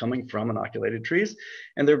coming from inoculated trees.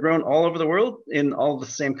 And they're grown all over the world in all the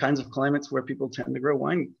same kinds of climates where people tend to grow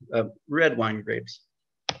red wine grapes.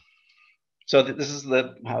 So this is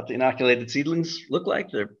how the inoculated seedlings look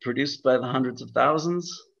like. They're produced by the hundreds of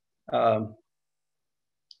thousands.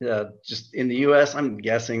 Just in the US, I'm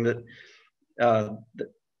guessing that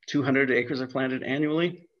 200 acres are planted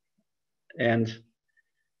annually. And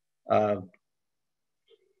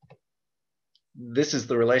this is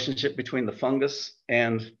the relationship between the fungus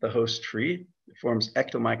and the host tree. It forms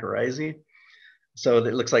ectomycorrhizae. So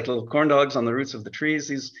it looks like little corn dogs on the roots of the trees.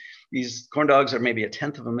 These corn dogs are maybe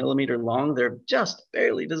 1/10 of a millimeter long. They're just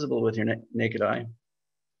barely visible with your naked eye.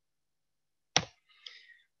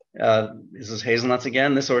 This is hazelnuts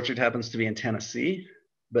again. This orchard happens to be in Tennessee,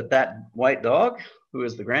 but that white dog, who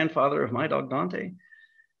is the grandfather of my dog Dante,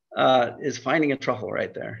 is finding a truffle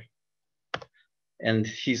right there. And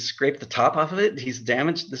he's scraped the top off of it. He's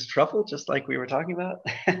damaged this truffle, just like we were talking about.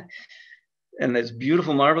 And there's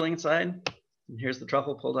beautiful marbling inside. And here's the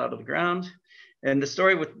truffle pulled out of the ground. And the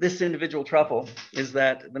story with this individual truffle is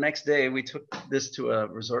that the next day we took this to a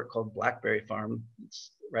resort called Blackberry Farm.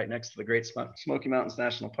 It's right next to the Great Smoky Mountains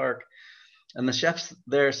National Park. And the chefs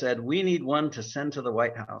there said, we need one to send to the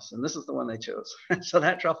White House. And this is the one they chose. So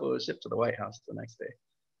that truffle was shipped to the White House the next day.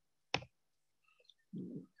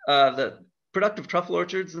 The productive truffle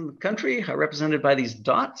orchards in the country are represented by these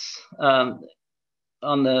dots. On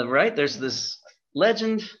the right, there's this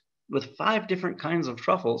legend with 5 different kinds of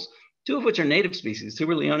truffles, 2 of which are native species,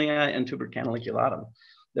 Tuber leonii and Tuber canaliculatum.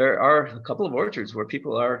 There are a couple of orchards where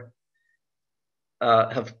people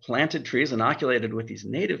have planted trees inoculated with these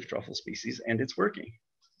native truffle species, and it's working.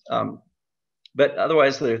 But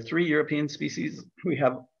otherwise, there are 3 European species. We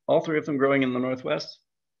have all 3 of them growing in the Northwest,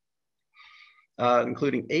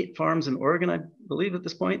 including 8 farms in Oregon, I believe, at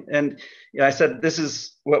this point. And yeah, I said this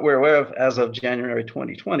is what we're aware of as of January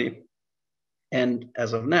 2020. And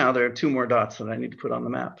as of now, there are 2 more dots that I need to put on the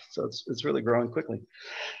map. So it's really growing quickly.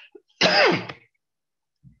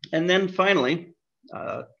 And then finally,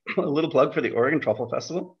 a little plug for the Oregon Truffle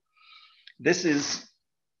Festival. This is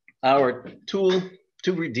our tool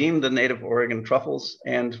to redeem the native Oregon truffles.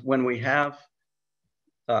 And when we have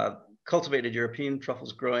cultivated European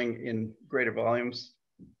truffles growing in greater volumes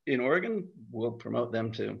in Oregon, we'll promote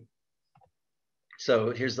them too.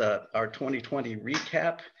 So here's our 2020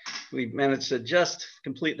 recap. We managed to just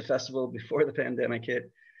complete the festival before the pandemic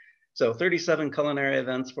hit. So 37 culinary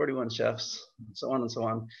events, 41 chefs, so on and so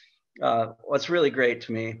on. What's really great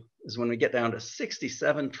to me is when we get down to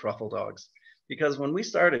 67 truffle dogs, because when we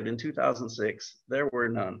started in 2006, there were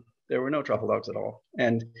none. There were no truffle dogs at all.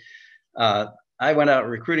 And I went out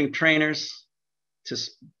recruiting trainers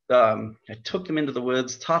I took them into the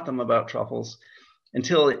woods, taught them about truffles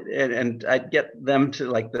and I'd get them to,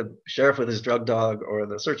 like the sheriff with his drug dog or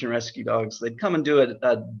the search and rescue dogs, they'd come and do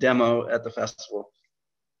a demo at the festival.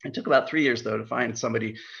 It took about 3 years, though, to find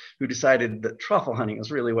somebody who decided that truffle hunting was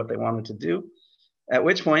really what they wanted to do, at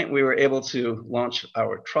which point we were able to launch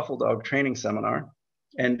our truffle dog training seminar.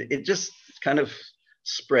 And it just kind of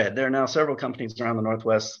spread. There are now several companies around the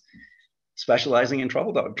Northwest specializing in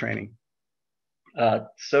truffle dog training.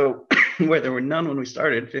 So where there were none when we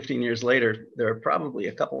started, 15 years later, there are probably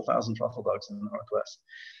a couple thousand truffle dogs in the Northwest.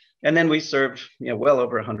 And then we served well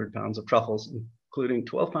over 100 pounds of truffles, including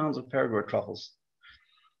 12 pounds of Perigord truffles.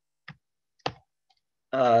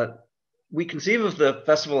 We conceive of the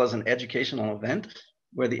festival as an educational event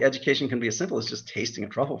where the education can be as simple as just tasting a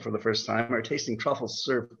truffle for the first time or tasting truffles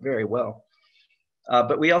served very well.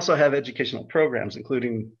 But we also have educational programs,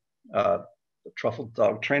 including the Truffle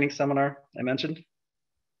Dog Training Seminar I mentioned,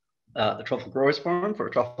 the Truffle Growers Forum for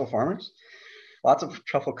truffle farmers, lots of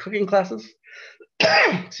truffle cooking classes.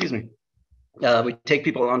 Excuse me. We take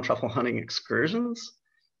people on truffle hunting excursions.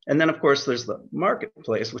 And then, of course, there's the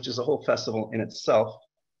marketplace, which is a whole festival in itself,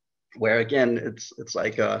 where, again, it's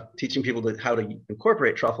like teaching people how to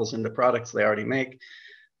incorporate truffles into products they already make.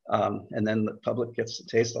 And then the public gets to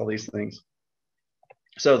taste all these things.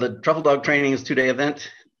 So the truffle dog training is a 2-day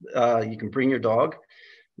event. You can bring your dog.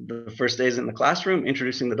 The first day is in the classroom,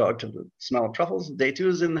 introducing the dog to the smell of truffles. Day 2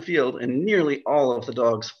 is in the field, and nearly all of the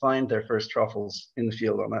dogs find their first truffles in the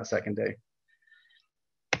field on that second day.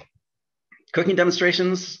 Cooking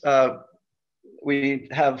demonstrations, we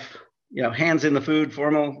have hands in the food,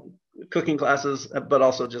 formal cooking classes, but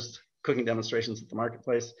also just cooking demonstrations at the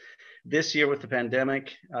marketplace. This year with the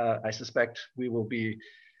pandemic, I suspect we will be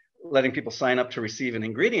letting people sign up to receive an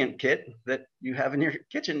ingredient kit that you have in your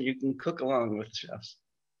kitchen. You can cook along with the chefs.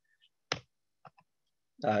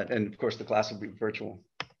 And of course, the class will be virtual.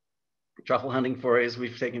 Truffle hunting forays,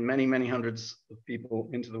 we've taken many, many hundreds of people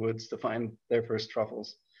into the woods to find their first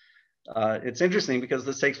truffles. It's interesting because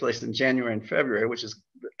this takes place in January and February, which is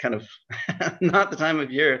kind of not the time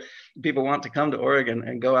of year people want to come to Oregon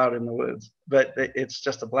and go out in the woods, but it's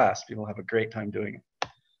just a blast. People have a great time doing it.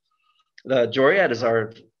 The Joriad is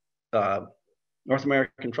our North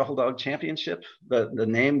American Truffle Dog Championship. The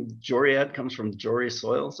name Joriad comes from Jory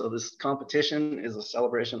soil. So this competition is a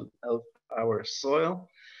celebration of our soil.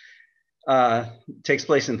 Takes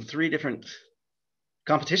place in 3 different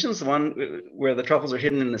competitions. The one where the truffles are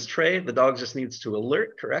hidden in this tray, the dog just needs to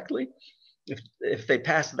alert correctly. If they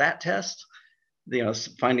pass that test,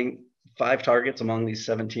 finding 5 targets among these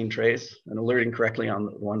 17 trays and alerting correctly on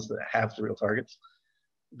the ones that have the real targets.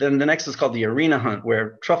 Then the next is called the arena hunt,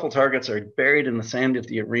 where truffle targets are buried in the sand of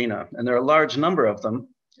the arena, and there are a large number of them.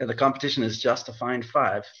 And the competition is just to find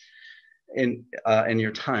 5, and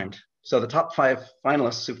you're timed. So the top 5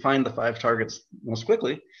 finalists who find the 5 targets most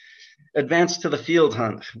quickly advance to the field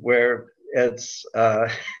hunt, where it's a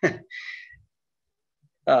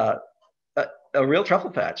real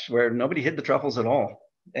truffle patch where nobody hid the truffles at all.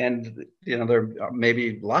 And there may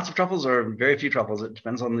be lots of truffles or very few truffles. It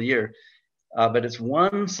depends on the year. But it's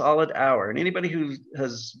 1 solid hour. And anybody who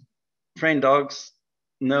has trained dogs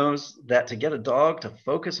knows that to get a dog to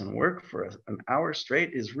focus and work for an hour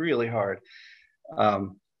straight is really hard.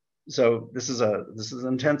 So this is an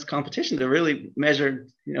intense competition to really measure,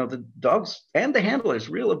 the dogs and the handlers'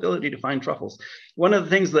 real ability to find truffles. One of the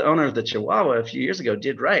things the owner of the Chihuahua a few years ago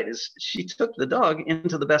did right is she took the dog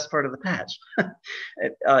into the best part of the patch.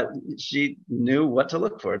 She knew what to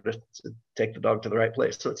look for to take the dog to the right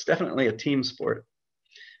place. So it's definitely a team sport.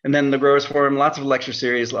 And then the Growers Forum, lots of lecture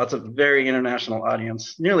series, lots of very international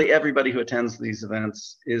audience. Nearly everybody who attends these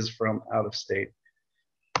events is from out of state.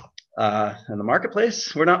 In the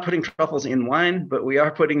marketplace, we're not putting truffles in wine, but we are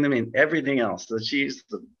putting them in everything else. The cheese,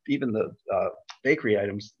 even the bakery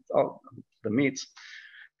items, all the meats.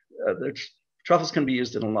 Truffles can be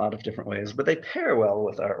used in a lot of different ways, but they pair well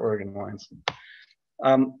with our Oregon wines.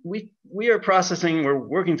 We are processing, we're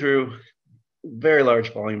working through very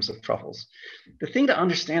large volumes of truffles. The thing to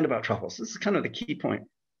understand about truffles, this is kind of the key point.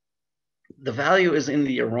 The value is in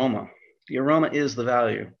the aroma. The aroma is the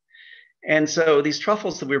value. And so these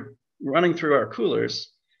truffles that we're running through our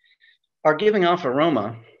coolers are giving off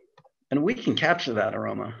aroma, and we can capture that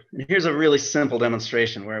aroma. And here's a really simple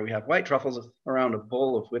demonstration where we have white truffles around a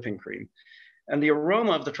bowl of whipping cream. And the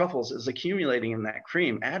aroma of the truffles is accumulating in that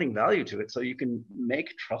cream, adding value to it. So you can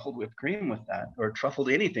make truffled whipped cream with that, or truffled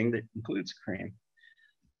anything that includes cream.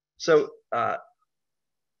 So,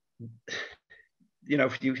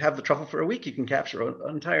 if you have the truffle for a week, you can capture an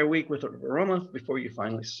entire week with aroma before you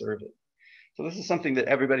finally serve it. So this is something that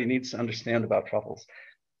everybody needs to understand about truffles.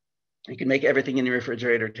 You can make everything in your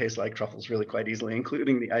refrigerator taste like truffles really quite easily,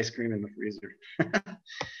 including the ice cream in the freezer.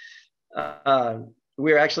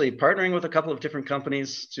 We're actually partnering with a couple of different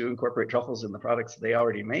companies to incorporate truffles in the products they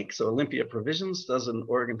already make. So Olympia Provisions does an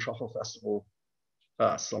Oregon Truffle Festival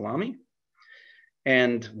salami.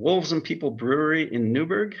 And Wolves and People Brewery in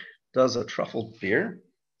Newburgh does a truffle beer.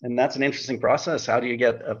 And that's an interesting process. How do you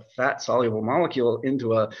get a fat-soluble molecule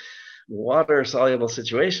into a water-soluble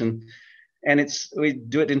situation? And we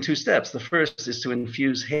do it in 2 steps. The first is to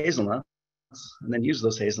infuse hazelnuts and then use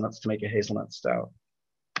those hazelnuts to make a hazelnut stout.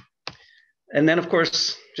 And then, of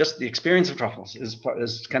course, just the experience of truffles is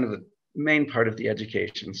kind of the main part of the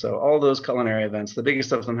education. So all those culinary events, the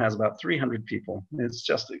biggest of them has about 300 people. It's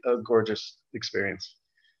just a gorgeous experience.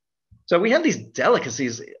 So we have these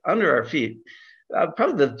delicacies under our feet.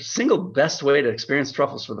 Probably the single best way to experience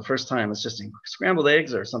truffles for the first time is just in scrambled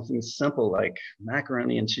eggs or something simple like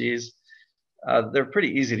macaroni and cheese. They're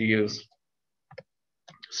pretty easy to use.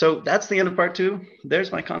 So that's the end of part 2.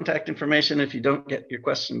 There's my contact information if you don't get your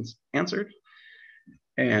questions answered.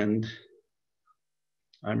 And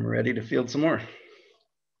I'm ready to field some more.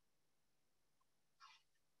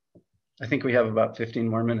 I think we have about 15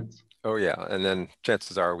 more minutes. Oh yeah, and then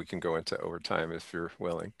chances are we can go into overtime if you're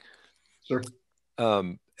willing. Sure.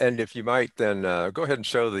 And if you might, then go ahead and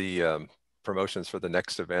show the promotions for the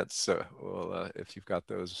next events. So if you've got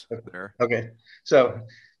those there. Okay. So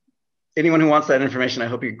anyone who wants that information, I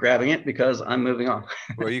hope you're grabbing it because I'm moving on.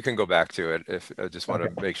 Well, you can go back to it if I just want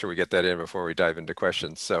Okay. to make sure we get that in before we dive into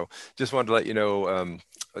questions. So just wanted to let you know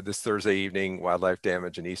this Thursday evening, wildlife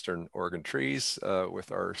damage in Eastern Oregon trees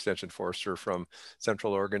with our extension forester from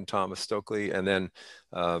Central Oregon, Thomas Stokely. And then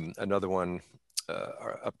another one,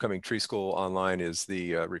 our upcoming tree school online is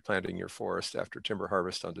the replanting your forest after timber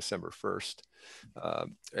harvest on December 1st.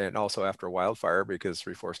 And also after wildfire, because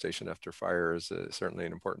reforestation after fire is certainly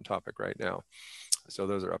an important topic right now. So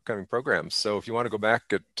those are upcoming programs. So if you want to go back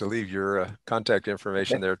to leave your contact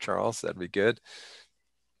information Okay. there, Charles, that'd be good.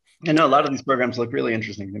 I know a lot of these programs look really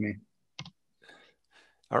interesting to me.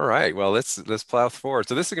 All right. Well, let's plow forward.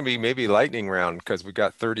 So this is going to be maybe lightning round because we've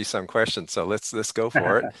got 30 some questions. So let's go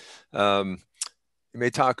for it. You may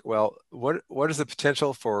talk, well, what is the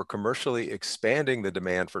potential for commercially expanding the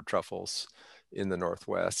demand for truffles in the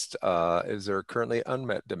Northwest? Is there currently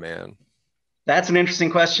unmet demand? That's an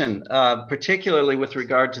interesting question, particularly with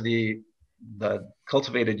regard to the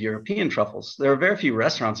cultivated European truffles. There are very few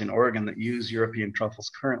restaurants in Oregon that use European truffles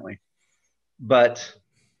currently, but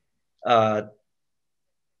I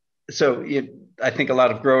think a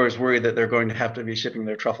lot of growers worry that they're going to have to be shipping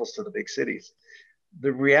their truffles to the big cities.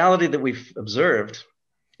 The reality that we've observed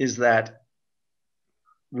is that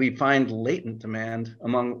we find latent demand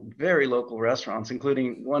among very local restaurants,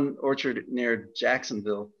 including one orchard near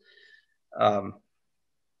Jacksonville.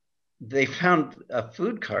 They found a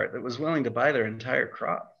food cart that was willing to buy their entire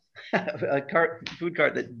crop. A food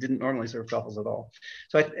cart that didn't normally serve truffles at all.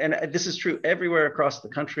 So, and this is true everywhere across the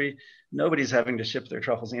country. Nobody's having to ship their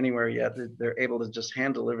truffles anywhere yet. They're able to just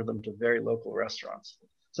hand deliver them to very local restaurants.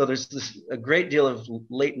 So there's a great deal of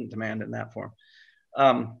latent demand in that form.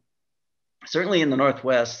 Certainly in the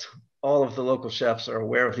Northwest, all of the local chefs are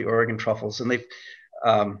aware of the Oregon truffles, and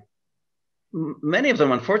many of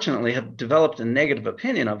them, unfortunately, have developed a negative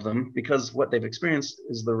opinion of them because what they've experienced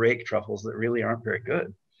is the rake truffles that really aren't very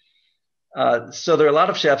good. So there are a lot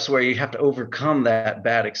of chefs where you have to overcome that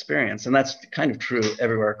bad experience, and that's kind of true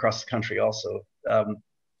everywhere across the country. Also,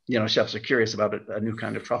 chefs are curious about a new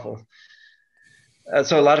kind of truffle.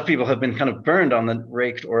 So a lot of people have been kind of burned on the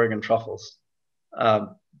raked Oregon truffles.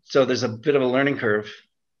 So there's a bit of a learning curve.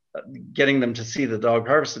 Getting them to see the dog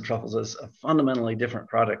harvested truffles as a fundamentally different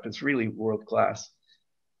product. It's really world class.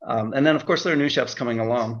 And then, of course, there are new chefs coming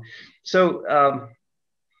along. So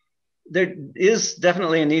there is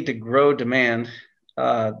definitely a need to grow demand,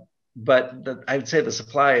 but I would say the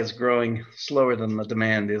supply is growing slower than the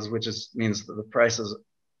demand is, which means that the prices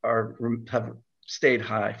have stayed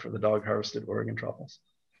high for the dog harvested Oregon truffles.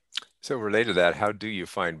 So related to that, how do you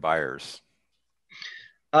find buyers?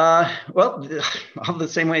 Well, all the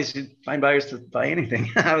same ways you find buyers to buy anything.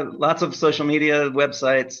 Lots of social media,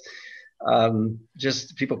 websites,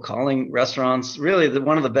 just people calling restaurants. Really,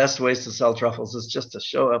 one of the best ways to sell truffles is just to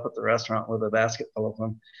show up at the restaurant with a basket full of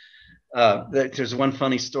them. There's one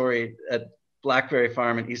funny story at Blackberry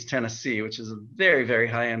Farm in East Tennessee, which is a very, very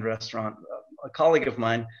high-end restaurant. A colleague of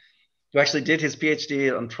mine who actually did his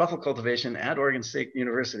Ph.D. on truffle cultivation at Oregon State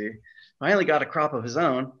University finally got a crop of his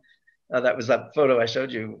own. That was that photo I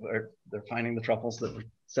showed you where they're finding the truffles that were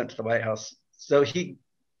sent to the White House. So he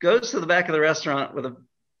goes to the back of the restaurant with a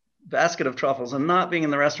basket of truffles, and not being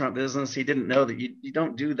in the restaurant business, he didn't know that you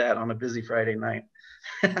don't do that on a busy Friday night.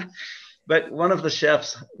 But one of the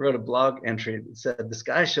chefs wrote a blog entry that said, this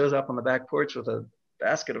guy shows up on the back porch with a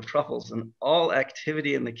basket of truffles and all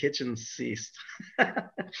activity in the kitchen ceased.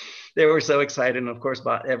 They were so excited and of course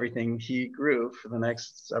bought everything he grew for the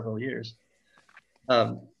next several years.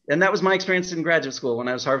 And that was my experience in graduate school when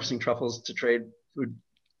I was harvesting truffles to trade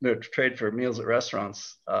for meals at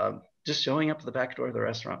restaurants. Just showing up to the back door of the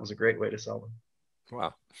restaurant was a great way to sell them.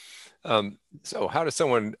 Wow. So how does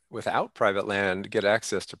someone without private land get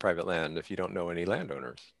access to private land if you don't know any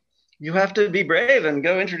landowners? You have to be brave and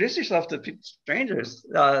go introduce yourself to strangers.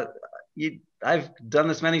 I've done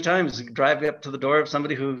this many times. Drive up to the door of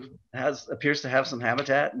somebody who appears to have some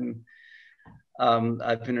habitat, and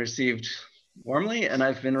I've been received warmly and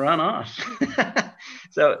I've been run off.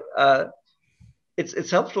 So it's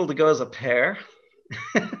helpful to go as a pair.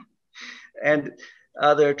 And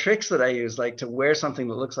there are tricks that I use, like to wear something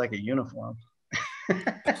that looks like a uniform.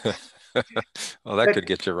 Well, that could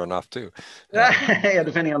get you run off too. Yeah,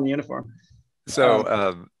 depending on the uniform.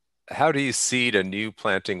 So how do you seed a new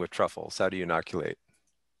planting with truffles? How do you inoculate?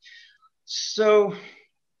 So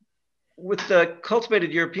with the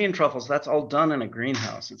cultivated European truffles, that's all done in a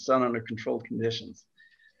greenhouse. It's done under controlled conditions.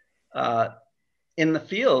 In the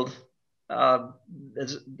field,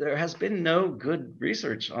 there has been no good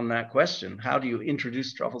research on that question. How do you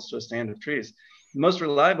introduce truffles to a stand of trees? The most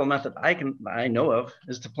reliable method I know of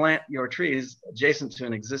is to plant your trees adjacent to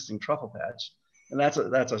an existing truffle patch, and that's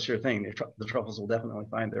a sure thing. The truffles will definitely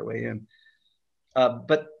find their way in.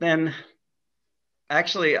 But then,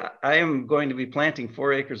 actually, I am going to be planting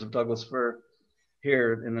 4 acres of Douglas-fir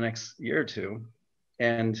here in the next year or two,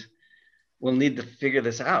 and we'll need to figure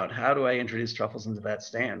this out. How do I introduce truffles into that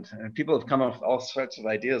stand? And people have come up with all sorts of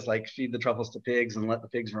ideas, like feed the truffles to pigs and let the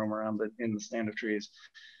pigs roam around in the stand of trees.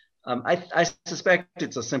 I suspect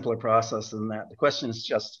it's a simpler process than that. The question is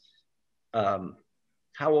just, how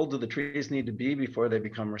old do the trees need to be before they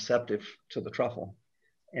become receptive to the truffle?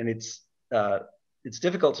 And it's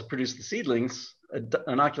difficult to produce the seedlings,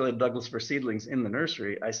 inoculated Douglas-fir seedlings in the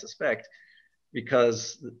nursery, I suspect,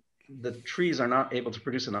 because the trees are not able to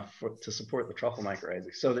produce enough to support the truffle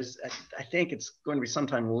mycorrhizae. So I think it's going to be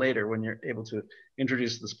sometime later when you're able to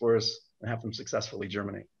introduce the spores and have them successfully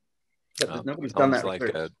germinate. But nobody's done that like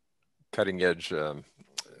research. A cutting edge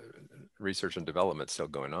research and development still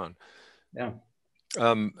going on. Yeah.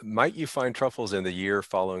 Might you find truffles in the year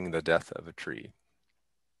following the death of a tree?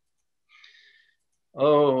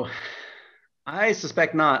 Oh, I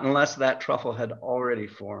suspect not, unless that truffle had already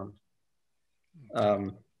formed.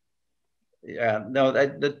 Yeah, no,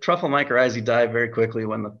 the truffle mycorrhizae die very quickly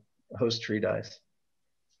when the host tree dies.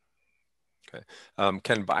 Okay.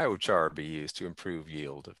 Can biochar be used to improve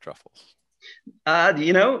yield of truffles?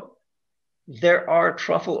 You know, there are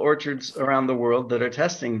truffle orchards around the world that are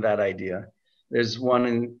testing that idea. There's one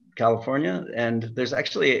in California, and there's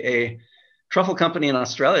actually a truffle company in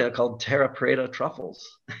Australia called Terra Preta Truffles.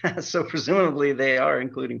 So presumably they are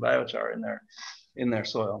including biochar in their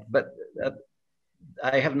soil, but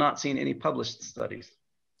I have not seen any published studies.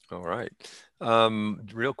 All right.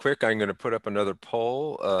 Real quick, I'm going to put up another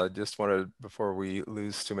poll. Just wanted, before we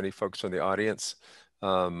lose too many folks from the audience,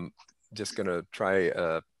 just going to try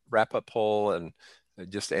a wrap-up poll and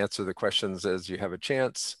just answer the questions as you have a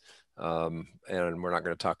chance. And we're not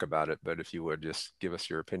going to talk about it, but if you would just give us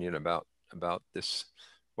your opinion about this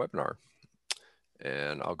webinar.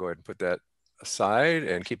 And I'll go ahead and put that aside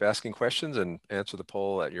and keep asking questions and answer the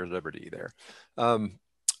poll at your liberty there.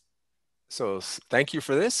 So thank you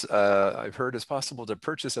for this. I've heard it's possible to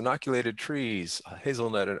purchase inoculated trees,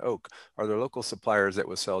 hazelnut and oak. Are there local suppliers that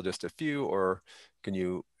will sell just a few, or can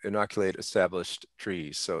you inoculate established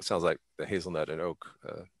trees? So it sounds like the hazelnut and oak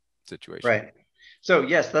situation. Right. So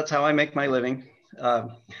yes, that's how I make my living.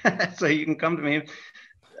 So you can come to me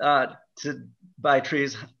to buy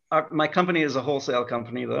trees. My company is a wholesale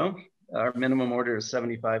company, though. Our minimum order is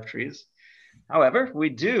 75 trees. However, we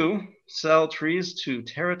do sell trees to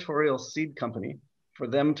Territorial Seed Company for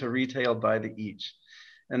them to retail by the each.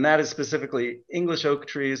 And that is specifically English oak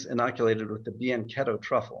trees inoculated with the Bianchetto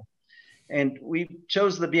truffle. And we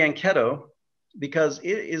chose the Bianchetto because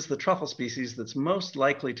it is the truffle species that's most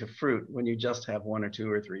likely to fruit when you just have 1 or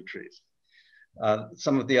 2 or 3 trees.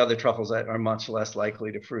 Some of the other truffles are much less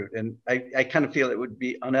likely to fruit. And I kind of feel it would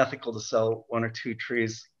be unethical to sell 1 or 2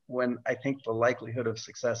 trees when I think the likelihood of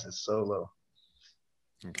success is so low.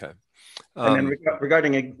 Okay. And then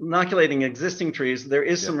regarding inoculating existing trees, there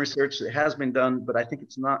is some research that has been done, but I think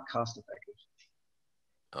it's not cost effective.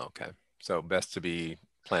 Okay. So best to be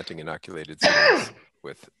planting inoculated seeds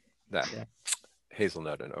with that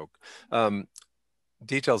hazelnut and oak.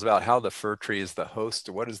 Details about how the fir tree is the host.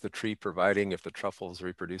 What is the tree providing if the truffle is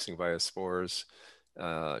reproducing via spores,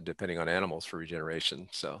 depending on animals for regeneration?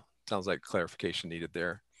 So sounds like clarification needed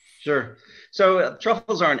there. Sure. So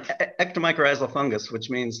truffles are an ectomycorrhizal fungus,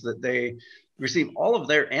 which means that they receive all of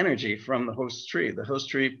their energy from the host tree. The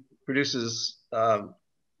host tree produces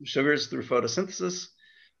sugars through photosynthesis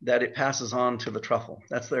that it passes on to the truffle.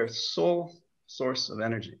 That's their sole source of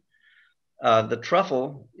energy. The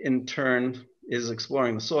truffle, in turn, is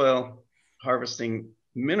exploring the soil, harvesting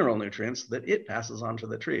mineral nutrients that it passes on to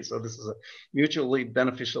the tree. So this is a mutually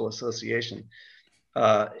beneficial association.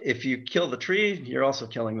 If you kill the tree, you're also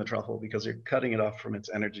killing the truffle because you're cutting it off from its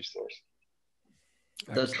energy source.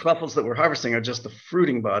 Excellent. The truffles that we're harvesting are just the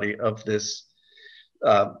fruiting body of this,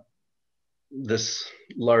 this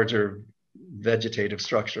larger vegetative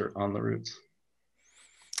structure on the roots.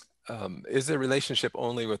 Is the relationship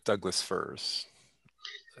only with Douglas firs?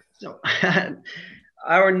 So,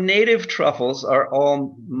 our native truffles are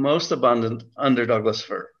all most abundant under Douglas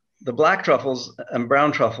fir. The black truffles and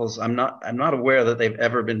brown truffles, I'm not aware that they've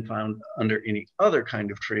ever been found under any other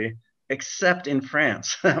kind of tree, except in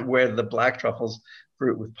France, where the black truffles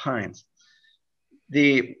fruit with pines.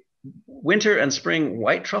 The winter and spring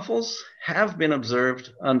white truffles have been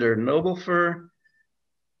observed under noble fir,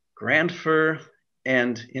 Grand-fir,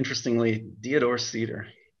 and interestingly, deodar cedar,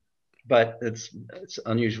 but it's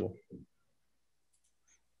unusual.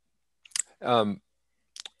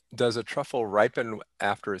 Does a truffle ripen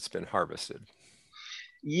after it's been harvested?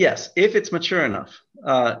 Yes, if it's mature enough.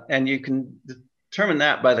 And you can determine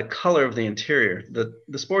that by the color of the interior.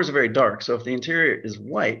 The spores are very dark, so if the interior is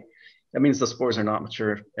white, that means the spores are not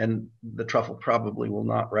mature and the truffle probably will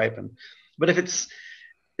not ripen. But if it's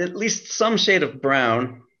at least some shade of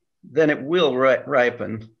brown, then it will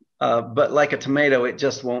ripen. But like a tomato, it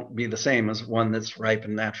just won't be the same as one that's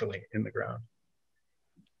ripened naturally in the ground.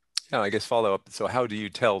 Yeah, I guess follow up. So how do you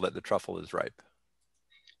tell that the truffle is ripe?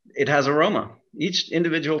 It has aroma. Each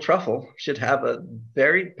individual truffle should have a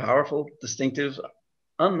very powerful, distinctive,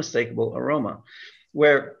 unmistakable aroma.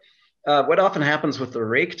 Where what often happens with the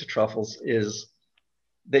raked truffles is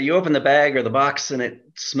that you open the bag or the box and it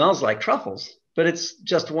smells like truffles, but it's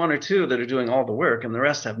just one or two that are doing all the work and the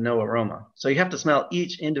rest have no aroma. So you have to smell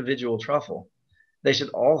each individual truffle. They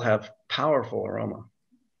should all have powerful aroma.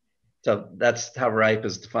 So that's how ripe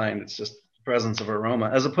is defined. It's just presence of aroma,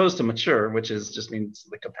 as opposed to mature, which is just means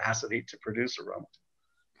the capacity to produce aroma.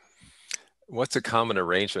 What's a common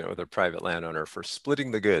arrangement with a private landowner for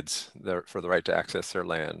splitting the goods for the right to access their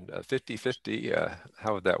land? 50-50,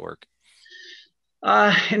 how would that work?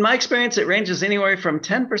 In my experience, it ranges anywhere from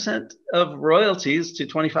 10% of royalties to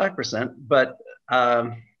 25%. But there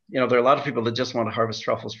are a lot of people that just want to harvest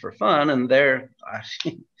truffles for fun, and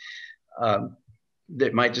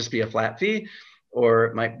it might just be a flat fee, or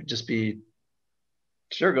it might just be,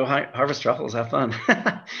 sure, go harvest truffles, have fun.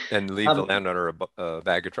 And leave the landowner a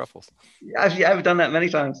bag of truffles. I've done that many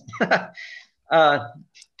times.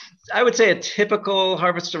 I would say a typical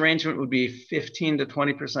harvest arrangement would be 15 to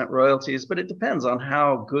 20% royalties, but it depends on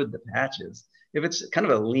how good the patch is. If it's kind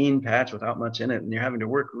of a lean patch without much in it and you're having to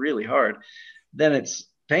work really hard, then it's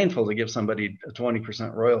painful to give somebody a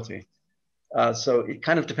 20% royalty. So it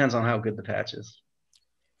kind of depends on how good the patch is.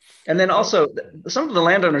 And then also, some of the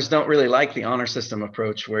landowners don't really like the honor system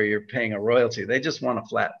approach where you're paying a royalty. They just want a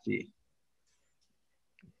flat fee.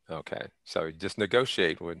 Okay, so you just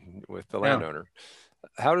negotiate with the landowner.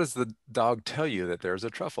 How does the dog tell you that there's a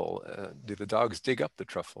truffle? Do the dogs dig up the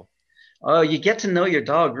truffle? Oh, you get to know your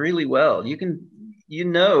dog really well. You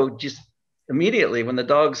know, just immediately when the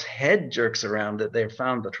dog's head jerks around that they've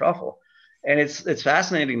found the truffle. And it's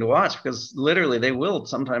fascinating to watch because literally they will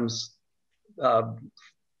sometimes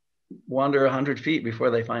wander 100 feet before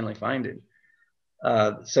they finally find it.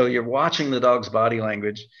 So you're watching the dog's body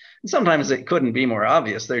language. And sometimes it couldn't be more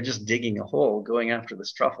obvious. They're just digging a hole going after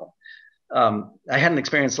this truffle. I had an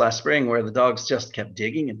experience last spring where the dogs just kept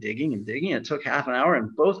digging and digging and digging. It took half an hour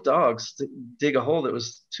and both dogs dig a hole that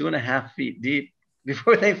was 2.5 feet deep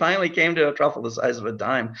before they finally came to a truffle the size of a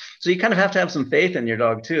dime. So you kind of have to have some faith in your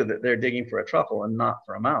dog too, that they're digging for a truffle and not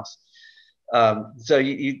for a mouse. So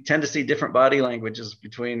you tend to see different body languages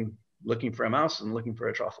between looking for a mouse and looking for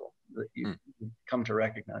a truffle that you come to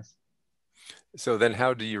recognize. So then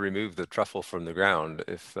how do you remove the truffle from the ground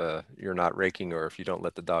if you're not raking or if you don't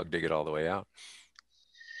let the dog dig it all the way out?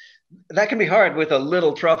 That can be hard with a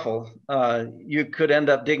little truffle. You could end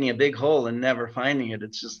up digging a big hole and never finding it.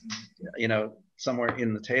 It's just, somewhere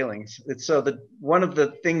in the tailings. It's so that one of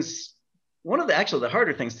the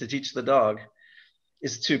harder things to teach the dog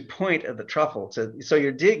is to point at the truffle. So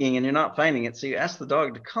you're digging and you're not finding it. So you ask the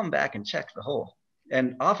dog to come back and check the hole.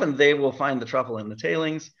 And often they will find the truffle in the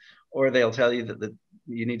tailings, or they'll tell you that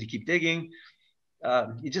you need to keep digging.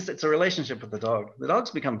 It's a relationship with the dog. The dogs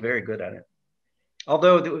become very good at it.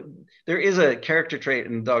 Although there is a character trait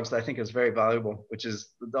in dogs that I think is very valuable, which is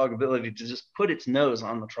the dog ability to just put its nose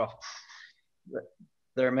on the truffle.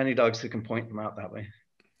 There are many dogs who can point them out that way.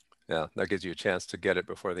 Yeah, that gives you a chance to get it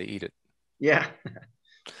before they eat it. Yeah.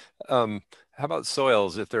 How about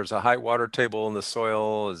soils? If there's a high water table in the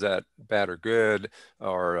soil, is that bad or good?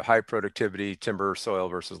 Or high productivity timber soil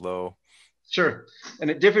versus low? Sure.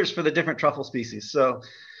 And it differs for the different truffle species. So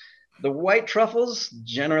the white truffles,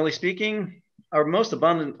 generally speaking, are most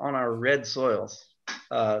abundant on our red soils.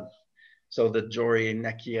 So the Jory,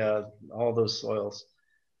 Nekia, all those soils.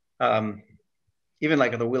 Even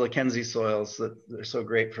like the Willackenzie soils that are so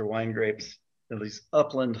great for wine grapes, these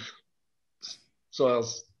upland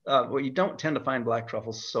soils, where you don't tend to find black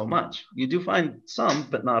truffles so much. You do find some,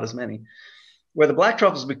 but not as many. Where the black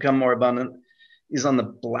truffles become more abundant is on the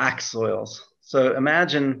black soils. So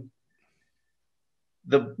imagine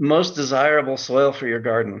the most desirable soil for your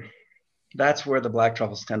garden. That's where the black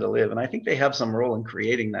truffles tend to live. And I think they have some role in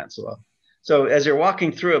creating that soil. So as you're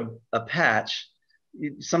walking through a patch,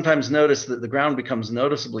 you sometimes notice that the ground becomes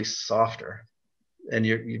noticeably softer. and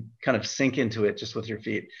you kind of sink into it just with your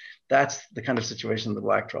feet. That's the kind of situation the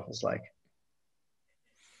black truffles like.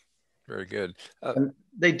 Very good. And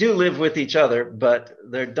they do live with each other, but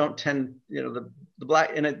they don't tend, the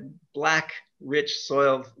black in a black rich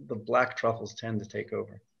soil, the black truffles tend to take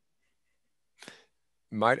over.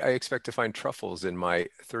 Might I expect to find truffles in my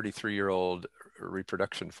 33-year-old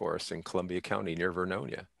reproduction forest in Columbia County near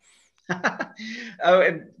Vernonia?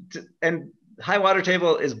 Oh, and high water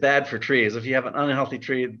table is bad for trees. If you have an unhealthy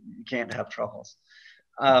tree, you can't have truffles.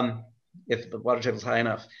 If the water table is high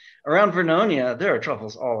enough. Around Vernonia, there are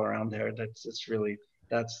truffles all around there.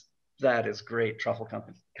 That is great truffle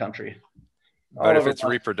country. But if it's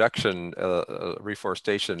reproduction,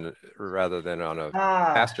 reforestation, rather than on a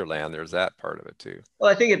pasture land, there's that part of it too. Well,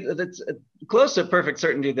 I think it's close to perfect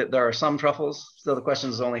certainty that there are some truffles. So the question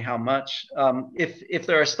is only how much. If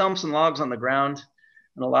there are stumps and logs on the ground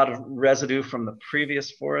and a lot of residue from the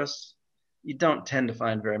previous forest, you don't tend to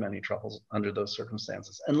find very many truffles under those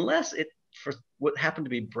circumstances, unless it for what happened to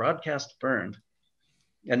be broadcast burned.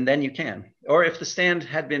 And then you can. Or if the stand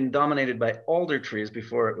had been dominated by alder trees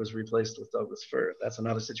before it was replaced with Douglas-fir, that's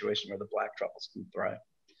another situation where the black truffles can thrive.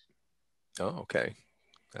 Oh, okay.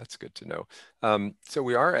 That's good to know. So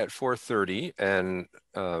we are at 4:30, and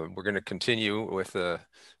we're going to continue with the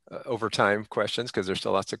overtime questions because there's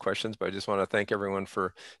still lots of questions, but I just want to thank everyone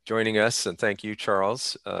for joining us, and thank you,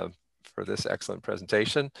 Charles, for this excellent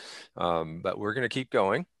presentation. But we're going to keep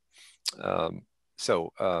going.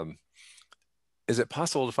 Is it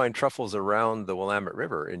possible to find truffles around the Willamette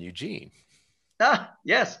River in Eugene?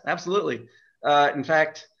 Yes, absolutely. In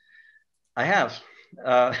fact, I have.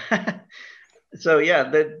 So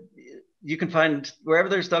yeah, you can find wherever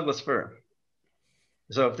there's Douglas-fir.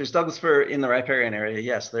 So if there's Douglas-fir in the riparian area,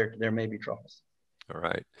 yes, there may be truffles. All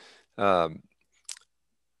right.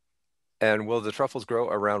 And will the truffles grow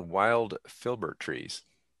around wild filbert trees,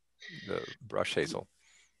 the brush hazel?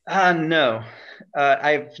 No,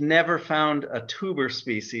 I've never found a tuber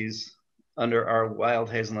species under our wild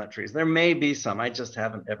hazelnut trees. There may be some, I just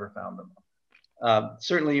haven't ever found them.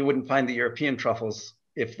 Certainly you wouldn't find the European truffles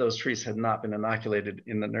if those trees had not been inoculated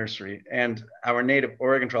in the nursery. And our native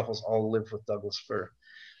Oregon truffles all live with Douglas-fir.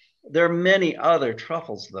 There are many other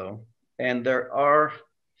truffles though, and there are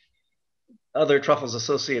other truffles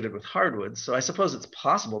associated with hardwoods. So I suppose it's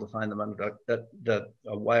possible to find them under the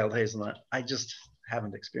wild hazelnut. I just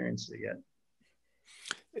haven't experienced it yet.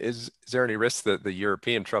 Is there any risk that the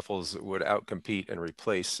European truffles would outcompete and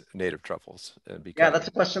replace native truffles and become? Yeah, that's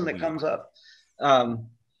a question that comes up.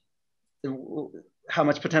 How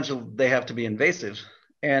much potential they have to be invasive.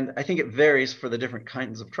 And I think it varies for the different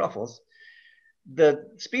kinds of truffles. The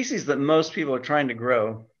species that most people are trying to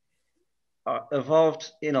grow evolved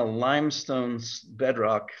in a limestone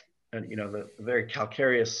bedrock, and the very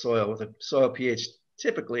calcareous soil with a soil pH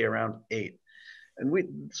typically around 8.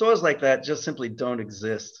 And soils like that just simply don't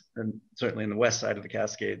exist, and certainly in the west side of the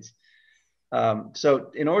Cascades.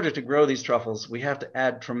 So in order to grow these truffles, we have to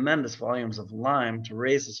add tremendous volumes of lime to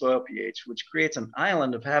raise the soil pH, which creates an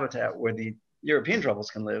island of habitat where the European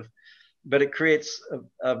truffles can live, but it creates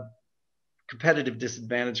a competitive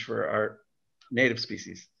disadvantage for our native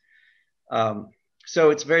species.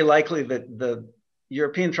 So it's very likely that the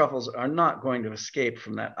European truffles are not going to escape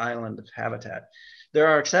from that island of habitat. There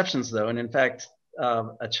are exceptions though, and in fact,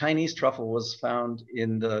 a Chinese truffle was found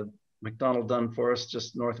in the McDonald Dunn Forest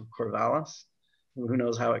just north of Corvallis. Who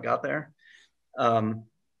knows how it got there? And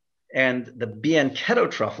the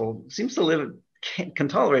Bianchetto truffle seems to can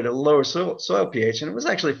tolerate a lower soil pH, and it was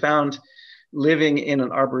actually found living in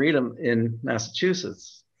an arboretum in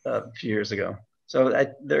Massachusetts a few years ago. So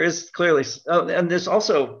there is clearly, and there's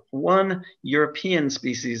also one European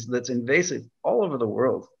species that's invasive all over the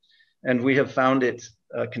world, and we have found it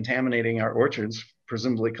contaminating our orchards,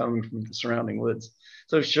 presumably coming from the surrounding woods.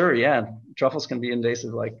 So sure, yeah, truffles can be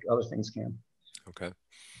invasive like other things can. Okay.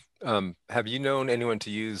 Have you known anyone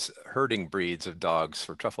to use herding breeds of dogs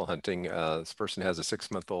for truffle hunting? This person has a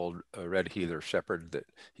 6-month-old red heeler shepherd that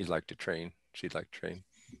she'd like to train.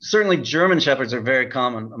 Certainly German shepherds are very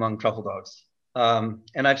common among truffle dogs.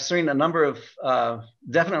 And I've seen a number of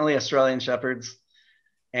definitely Australian shepherds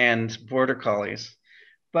and border collies.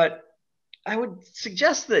 But I would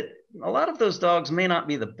suggest that a lot of those dogs may not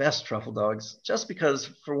be the best truffle dogs, just because,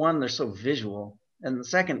 for one, they're so visual, and the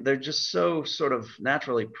second, they're just so sort of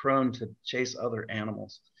naturally prone to chase other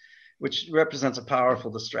animals, which represents a powerful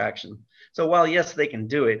distraction. So while, yes, they can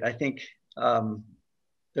do it, I think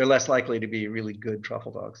they're less likely to be really good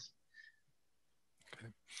truffle dogs.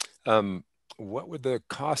 What would the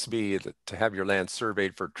cost be to have your land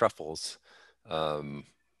surveyed for truffles?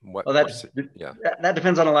 What Well, yeah. that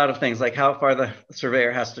depends on a lot of things, like how far the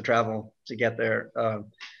surveyor has to travel to get there,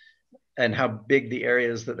 and how big the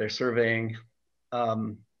area is that they're surveying.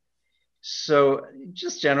 So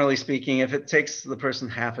just generally speaking, if it takes the person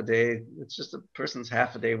half a day, it's just a person's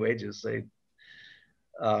half a day wages.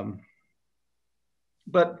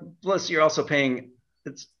 But plus you're also paying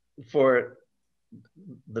it's for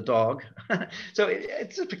the dog. So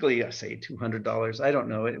it's typically, I say $200. I don't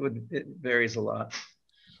know. It varies a lot.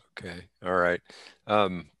 Okay. All right.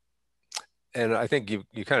 And I think you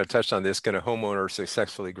kind of touched on this. Can a homeowner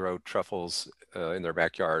successfully grow truffles in their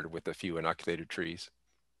backyard with a few inoculated trees?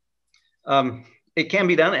 It can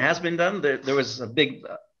be done. It has been done. There was a big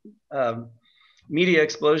media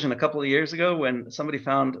explosion a couple of years ago when somebody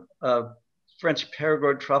found a French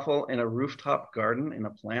Perigord truffle in a rooftop garden in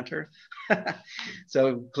a planter.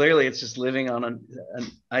 So clearly it's just living on an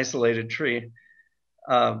isolated tree.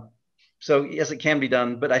 So yes, it can be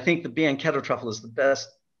done, but I think the Bianchetto truffle is the best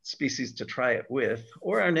species to try it with,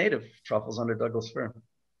 or our native truffles under Douglas-fir.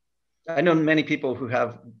 I know many people who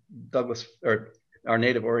have Douglas or our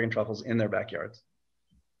native Oregon truffles in their backyards.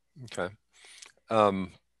 Okay.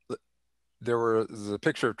 Um, there was a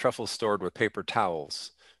picture of truffles stored with paper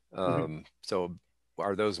towels. So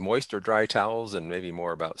are those moist or dry towels? And maybe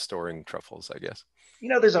more about storing truffles, I guess. You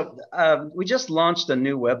know, we just launched a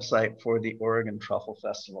new website for the Oregon Truffle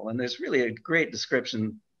Festival, and there's really a great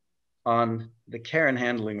description on the care and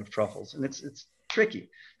handling of truffles. And it's tricky,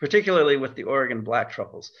 particularly with the Oregon black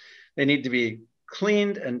truffles. They need to be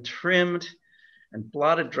cleaned and trimmed and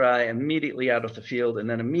blotted dry immediately out of the field and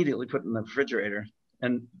then immediately put in the refrigerator.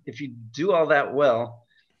 And if you do all that well,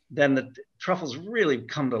 then the truffles really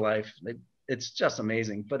come to life. It's just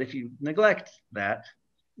amazing. But if you neglect that,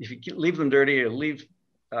 if you leave them dirty or leave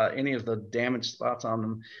any of the damaged spots on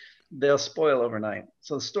them, they'll spoil overnight.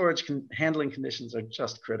 So the storage handling conditions are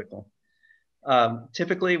just critical.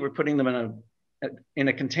 Typically, we're putting them in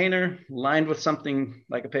a container lined with something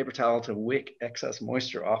like a paper towel to wick excess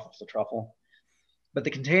moisture off of the truffle. But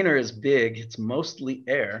the container is big. It's mostly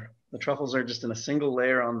air. The truffles are just in a single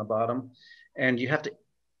layer on the bottom, and you have to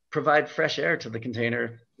provide fresh air to the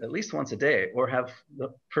container at least once a day, or have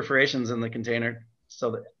the perforations in the container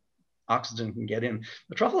so that oxygen can get in.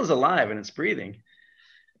 The truffle is alive and it's breathing,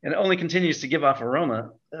 and it only continues to give off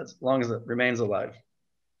aroma as long as it remains alive.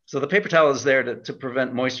 So the paper towel is there to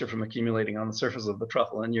prevent moisture from accumulating on the surface of the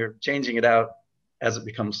truffle, and you're changing it out as it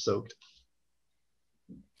becomes soaked.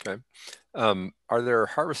 Okay. Are there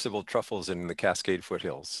harvestable truffles in the Cascade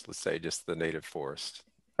foothills? Let's say just the native forest.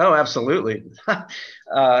 Oh, absolutely.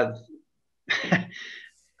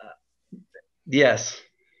 Yes,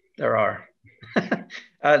 there are.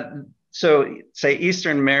 So say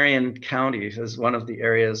Eastern Marion County is one of the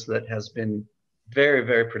areas that has been very,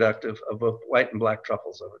 very productive of both white and black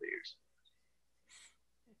truffles over the years.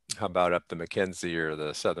 How about up the McKenzie or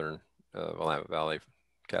the southern Willamette Valley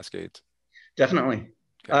Cascades? Definitely.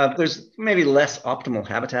 Okay. There's maybe less optimal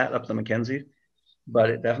habitat up the McKenzie, but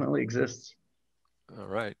it definitely exists. All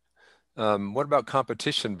right. What about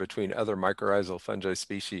competition between other mycorrhizal fungi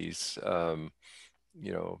species? You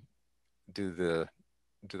know, do the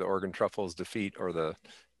Oregon truffles defeat, or the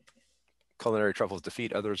culinary truffles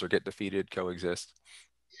defeat others or get defeated, coexist?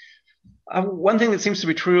 One thing that seems to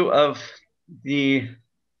be true of the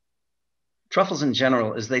truffles in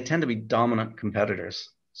general is they tend to be dominant competitors.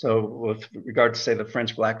 So with regard to, say, the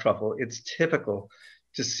French black truffle, it's typical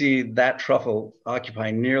to see that truffle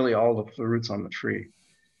occupy nearly all of the roots on the tree.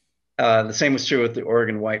 The same was true with the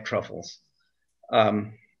Oregon white truffles.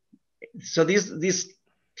 So these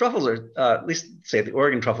truffles are, at least say the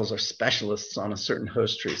Oregon truffles, are specialists on a certain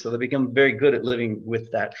host tree. So they become very good at living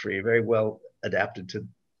with that tree, very well adapted to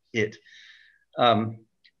it.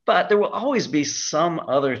 But there will always be some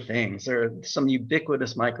other things. There are some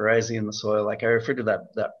ubiquitous mycorrhizae in the soil, like I referred to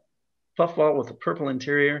that puffball with a purple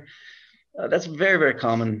interior. That's very, very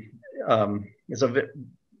common. It's a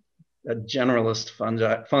generalist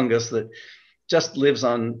fungus that just lives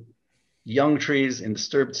on young trees in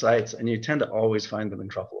disturbed sites, and you tend to always find them in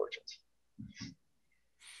truffle orchards.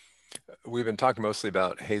 We've been talking mostly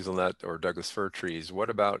about hazelnut or Douglas-fir trees. What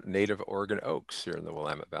about native Oregon oaks here in the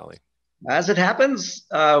Willamette Valley? As it happens,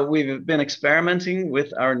 we've been experimenting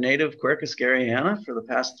with our native Quercus garryana for the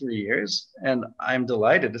past 3 years, and I'm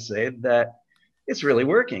delighted to say that it's really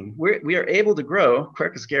working. We are able to grow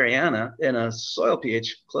Quercus garryana in a soil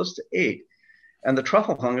pH close to 8, and the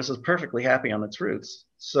truffle fungus is perfectly happy on its roots.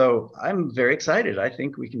 So I'm very excited. I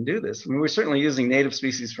think we can do this. I mean, we're certainly using native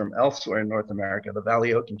species from elsewhere in North America. The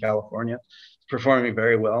valley oak in California is performing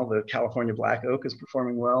very well. The California black oak is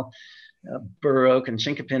performing well. Bur oak and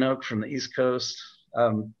chinkapin oak from the East Coast.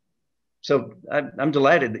 So I'm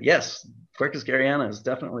delighted that, yes, Quercus garryana is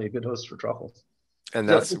definitely a good host for truffles. And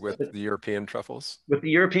So that's with the European truffles? with the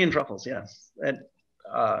European truffles, yes. And,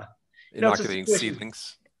 it's a Inoculating situation.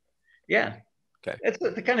 seedlings? Yeah. Okay. It's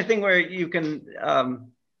the kind of thing where you can,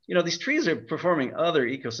 these trees are performing other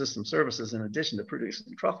ecosystem services in addition to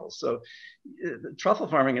producing truffles. So truffle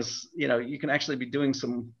farming is, you can actually be doing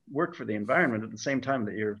some work for the environment at the same time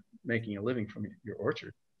that you're making a living from your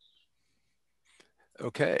orchard.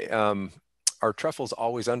 Okay. Are truffles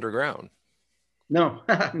always underground? No,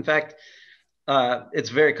 in fact, it's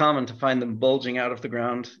very common to find them bulging out of the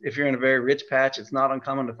ground. If you're in a very rich patch, it's not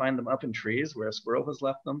uncommon to find them up in trees where a squirrel has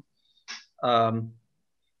left them.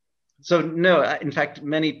 So no, in fact,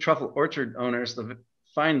 many truffle orchard owners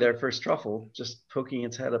find their first truffle just poking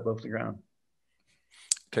its head above the ground.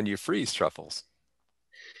 Can you freeze truffles?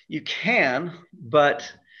 You can,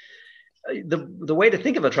 but the way to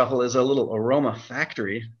think of a truffle is a little aroma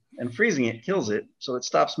factory, and freezing it kills it, so it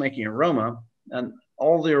stops making aroma, and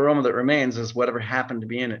all the aroma that remains is whatever happened to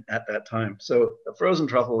be in it at that time. So a frozen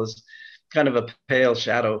truffle is kind of a pale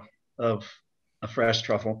shadow of a fresh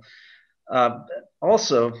truffle.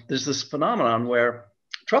 Also, there's this phenomenon where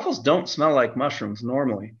truffles don't smell like mushrooms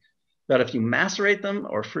normally, but if you macerate them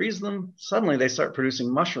or freeze them, suddenly they start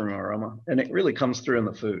producing mushroom aroma, and it really comes through in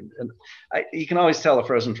the food. And you can always tell a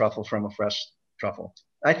frozen truffle from a fresh truffle.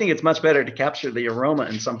 I think it's much better to capture the aroma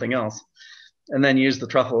in something else and then use the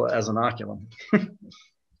truffle as an inoculum.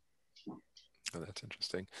 Oh, that's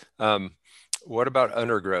interesting. What about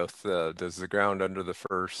undergrowth? Does the ground under the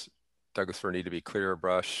first Douglas fir need to be clear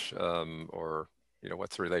brush, or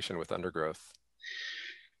what's the relation with undergrowth?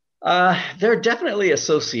 There are definitely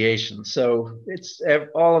associations. So it's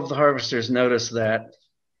all of the harvesters notice that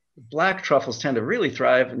black truffles tend to really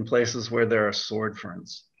thrive in places where there are sword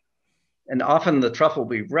ferns, and often the truffle will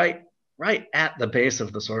be right at the base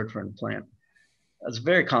of the sword fern plant. That's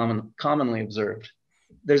very commonly observed.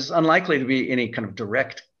 There's unlikely to be any kind of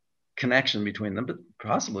direct connection between them, but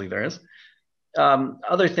possibly there is.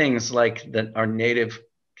 Other things like that are native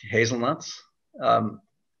hazelnuts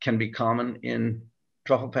can be common in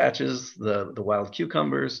truffle patches, the wild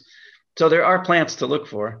cucumbers. So there are plants to look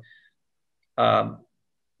for,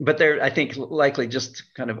 but they're, I think, likely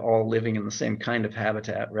just kind of all living in the same kind of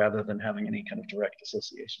habitat rather than having any kind of direct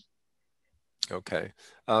association. Okay.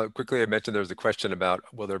 Quickly, I mentioned there's a question about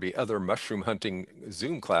will there be other mushroom hunting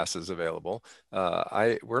Zoom classes available?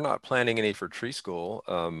 We're not planning any for tree school,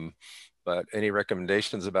 but any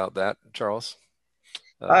recommendations about that, Charles?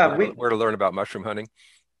 Where to learn about mushroom hunting?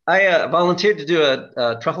 I volunteered to do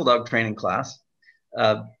a truffle dog training class.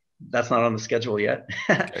 That's not on the schedule yet.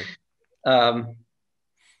 Okay.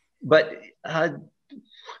 But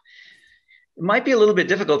it might be a little bit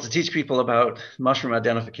difficult to teach people about mushroom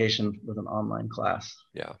identification with an online class.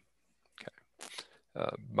 Yeah.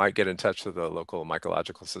 Okay. Might get in touch with the local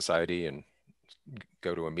mycological society and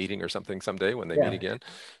go to a meeting or something someday when they meet again.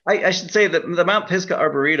 I should say that the Mount Pisgah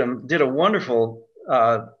Arboretum did a wonderful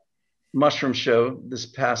mushroom show this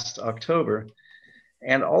past October,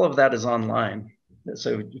 and all of that is online.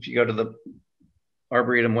 So if you go to the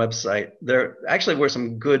Arboretum website, there actually were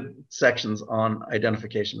some good sections on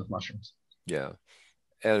identification of mushrooms. Yeah.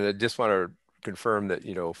 And I just want to confirm that,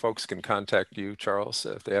 folks can contact you, Charles,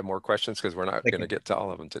 if they have more questions, because we're not going to get to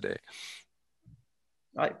all of them today.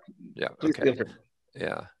 Yeah. Okay.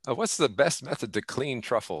 Yeah. What's the best method to clean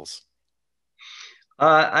truffles?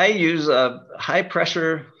 I use a high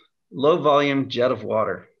pressure, low volume jet of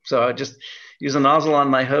water. So I just use a nozzle on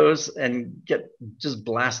my hose and just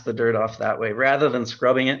blast the dirt off that way rather than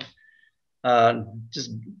scrubbing it.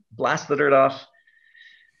 Just blast the dirt off.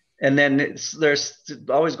 And then there's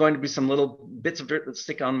always going to be some little bits of dirt that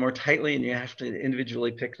stick on more tightly, and you have to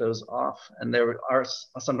individually pick those off. And there are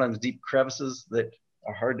sometimes deep crevices that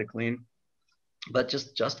are hard to clean, but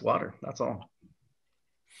just water, that's all.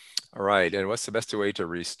 All right. And what's the best way to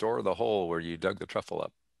restore the hole where you dug the truffle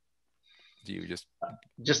up? Do you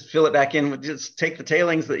just fill it back in? Just take the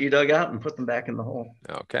tailings that you dug out and put them back in the hole.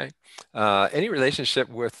 Okay. Any relationship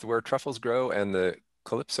with where truffles grow and the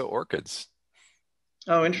calypso orchids?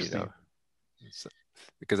 Oh, interesting.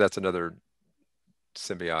 Because that's another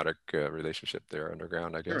symbiotic relationship there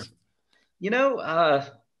underground, I guess. Sure.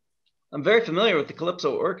 I'm very familiar with the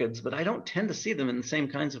calypso orchids, but I don't tend to see them in the same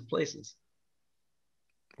kinds of places.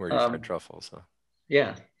 Where you find truffles, huh?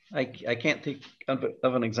 Yeah, I can't think of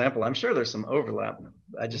an example. I'm sure there's some overlap.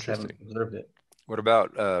 I just haven't observed it. What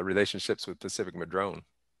about relationships with Pacific madrone?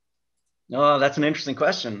 Oh, that's an interesting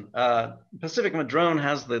question. Pacific madrone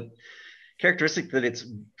has the characteristic that it's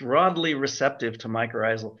broadly receptive to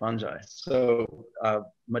mycorrhizal fungi. So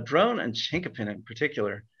madrone and chinkapin in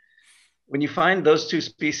particular, when you find those two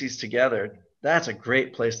species together, that's a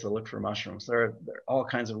great place to look for mushrooms. There are all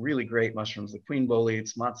kinds of really great mushrooms, the queen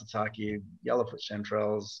boletes, matsutake, yellowfoot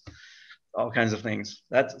chanterelles, all kinds of things.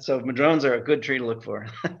 So madrones are a good tree to look for.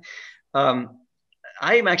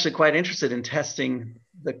 I am actually quite interested in testing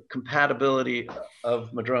the compatibility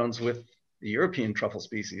of madrones with the European truffle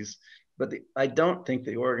species, but I don't think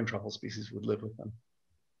the Oregon truffle species would live with them.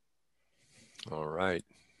 All right.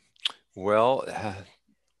 Well,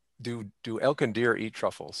 do elk and deer eat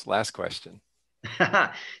truffles? Last question.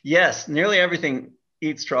 Yes, nearly everything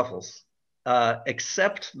eats truffles,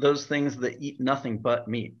 except those things that eat nothing but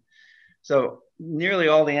meat. So nearly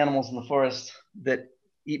all the animals in the forest that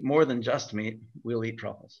eat more than just meat will eat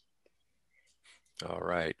truffles. All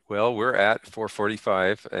right. Well, we're at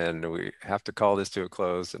 4:45 and we have to call this to a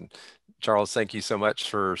close. And Charles, thank you so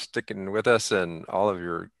much for sticking with us and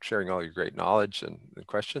sharing all your great knowledge and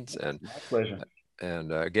questions. It's my pleasure.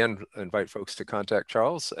 And again, invite folks to contact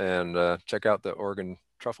Charles and check out the Oregon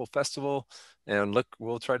Truffle Festival. And look,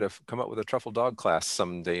 we'll try to come up with a truffle dog class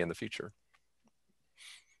someday in the future.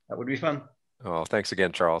 That would be fun. Oh, thanks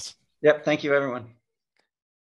again, Charles. Yep. Thank you, everyone.